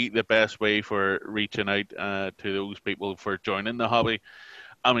 be the best way for reaching out to those people for joining the hobby.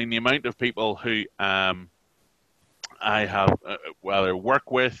 I mean, the amount of people who I have whether work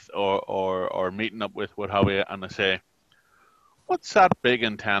with or meeting up with, what have you, and they say, "What's that big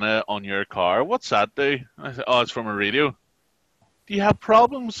antenna on your car? What's that do?" And I say, "Oh, it's from a radio." Do you have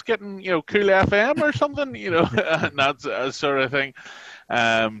problems getting, you know, Cool FM or something, you know, and that's a sort of thing.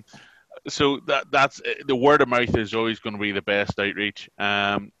 So that's the word of mouth is always going to be the best outreach.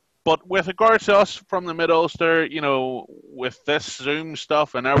 But with regards to us from the Mid-Ulster, you know, with this Zoom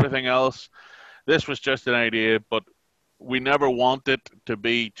stuff and everything else, this was just an idea, but we never want it to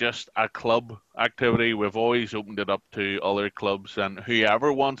be just a club activity. We've always opened it up to other clubs, and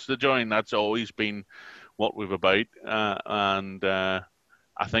whoever wants to join, that's always been what we've about. And I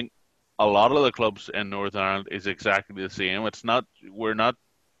think a lot of the clubs in Northern Ireland is exactly the same. It's not,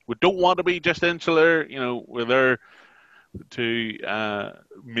 we don't want to be just insular, you know, we're there to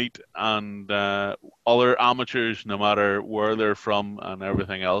meet and other amateurs, no matter where they're from and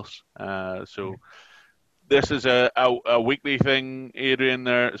everything else. So this is a weekly thing, Adrian,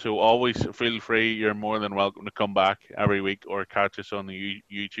 there. So always feel free. You're more than welcome to come back every week or catch us on the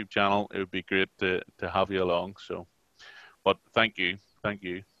YouTube channel. It would be great to have you along. So But thank you.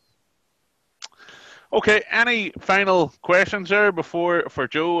 Okay, any final questions there for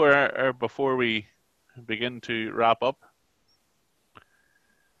Joe or before we begin to wrap up?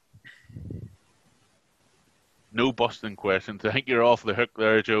 No busting questions. I think you're off the hook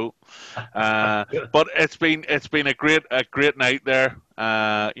there, Joe. But it's been a great night there.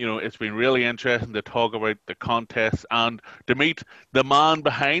 It's been really interesting to talk about the contest and to meet the man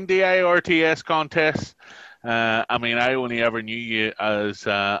behind the IRTS contest. I only ever knew you as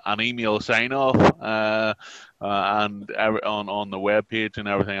an email sign off and on the webpage and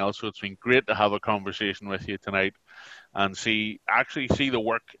everything else. So it's been great to have a conversation with you tonight and see the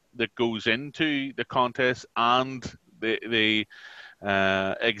work that goes into the contest and the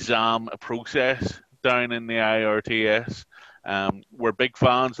exam process down in the IRTS. We're big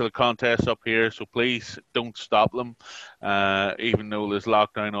fans of the contest up here, so please don't stop them. Even though there's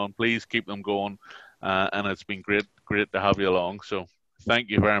lockdown on, please keep them going. And it's been great to have you along. So thank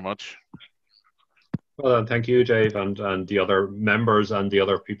you very much. Well, thank you, Dave, and the other members and the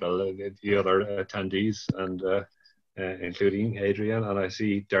other people, the other attendees, and including Adrian. And I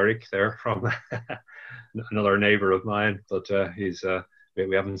see Derek there from another neighbour of mine, but we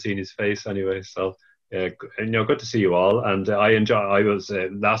haven't seen his face anyway. So good to see you all. And I was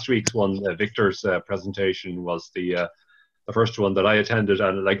last week's one. Victor's presentation was the first one that I attended,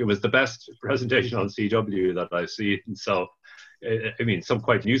 and it was the best presentation on CW that I've seen. So some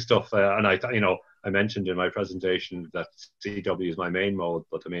quite new stuff, and I mentioned in my presentation that CW is my main mode,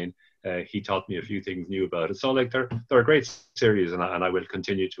 but he taught me a few things new about it. So they're a great series, and I will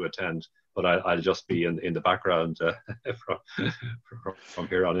continue to attend, but I'll just be in the background from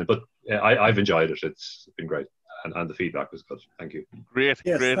here on in. But I've enjoyed it. It's been great, and the feedback was good. Thank you. Great.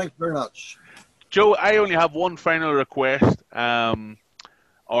 Yes, great. thank you very much. Joe, I only have one final request,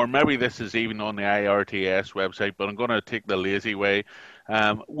 or maybe this is even on the IRTS website, but I'm going to take the lazy way.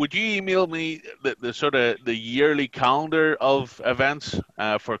 Would you email me the sort of the yearly calendar of events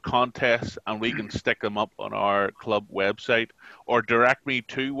for contests, and we can stick them up on our club website, or direct me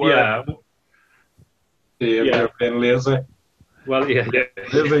to where? You're being lazy. Well, yeah.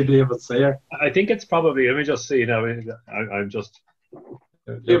 Lazy David's there. I think it's probably. Let me just see. I'm just.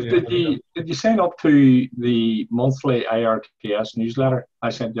 Did you sign up to the monthly IRTS newsletter?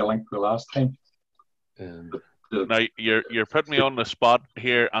 I sent you a link the last time. Now you're putting me on the spot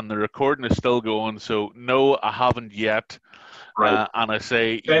here, and the recording is still going. So no, I haven't yet. Right. And I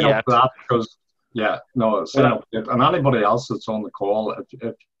say sign yet up to that because sign up. And anybody else that's on the call,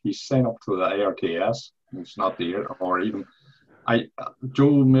 if you sign up to the IRTS, it's not the year, or even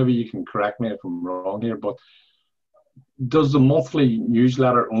Joe, maybe you can correct me if I'm wrong here, but does the monthly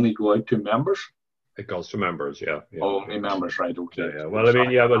newsletter only go out to members? It goes to members, yeah. Oh, only members, right? Okay. Yeah.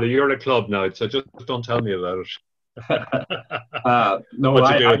 Well, you're a club now, so just don't tell me about it. No,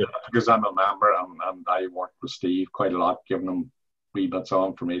 because I'm a member and I work with Steve quite a lot, giving him wee bits of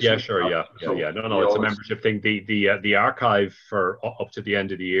information. Yeah, sure, yeah. No, it's a membership thing. The archive for up to the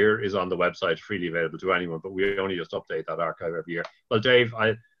end of the year is on the website, freely available to anyone, but we only just update that archive every year. Well, Dave,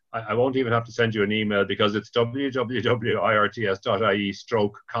 I won't even have to send you an email because it's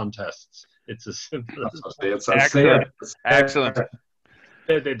www.irts.ie/contests. It's as simple as that. Excellent.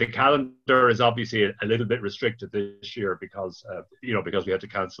 The calendar is obviously a little bit restricted this year because we had to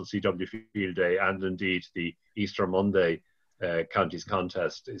cancel CW Field Day and indeed the Easter Monday counties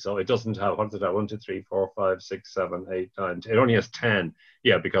contest. So it doesn't have 1, 2, 3, 4, 5, 6, 7, 8, 9. It only has 10.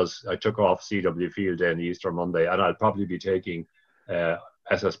 Yeah, because I took off CW Field Day and Easter Monday, and I'll probably be taking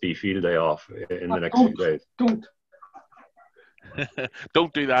SSB Field Day off in the next few days.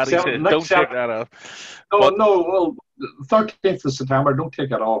 Don't do that. Don't take that off. Well, 13th of September, don't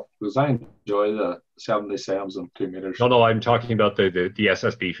take it off because I enjoy the 77s and 2 meters. No, I'm talking about the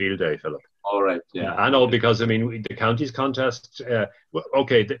SSB Field Day, Philip. All right, yeah. I know, because the counties contest. The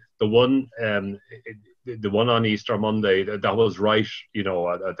one on Easter Monday, that was right.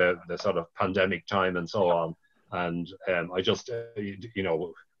 At the sort of pandemic time and so on. And I just, we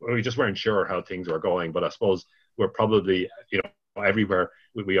just weren't sure how things were going. But I suppose we're probably, everywhere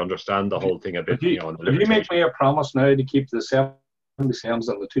we understand the whole thing a bit. If you make me a promise now to keep the 77s and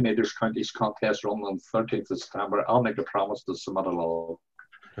the 2 meters counties contest run on 13th of September, I'll make a promise to submit a law.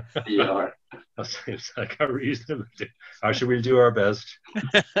 Yeah. That seems like a reasonable thing. Actually, we'll do our best.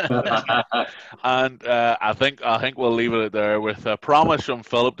 And I think we'll leave it there with a promise from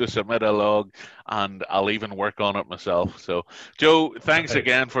Philip to submit a log, and I'll even work on it myself. So, Joe, thanks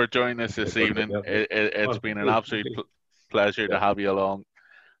again for joining us this evening. It's been an absolute pleasure to have you along.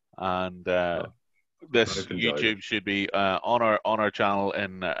 And this I've enjoyed it. YouTube should be on our channel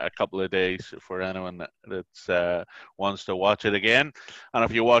in a couple of days for anyone that wants to watch it again. And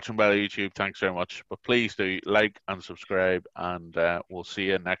if you're watching by YouTube, thanks very much. But please do like and subscribe, and we'll see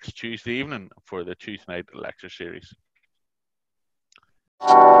you next Tuesday evening for the Tuesday night lecture series.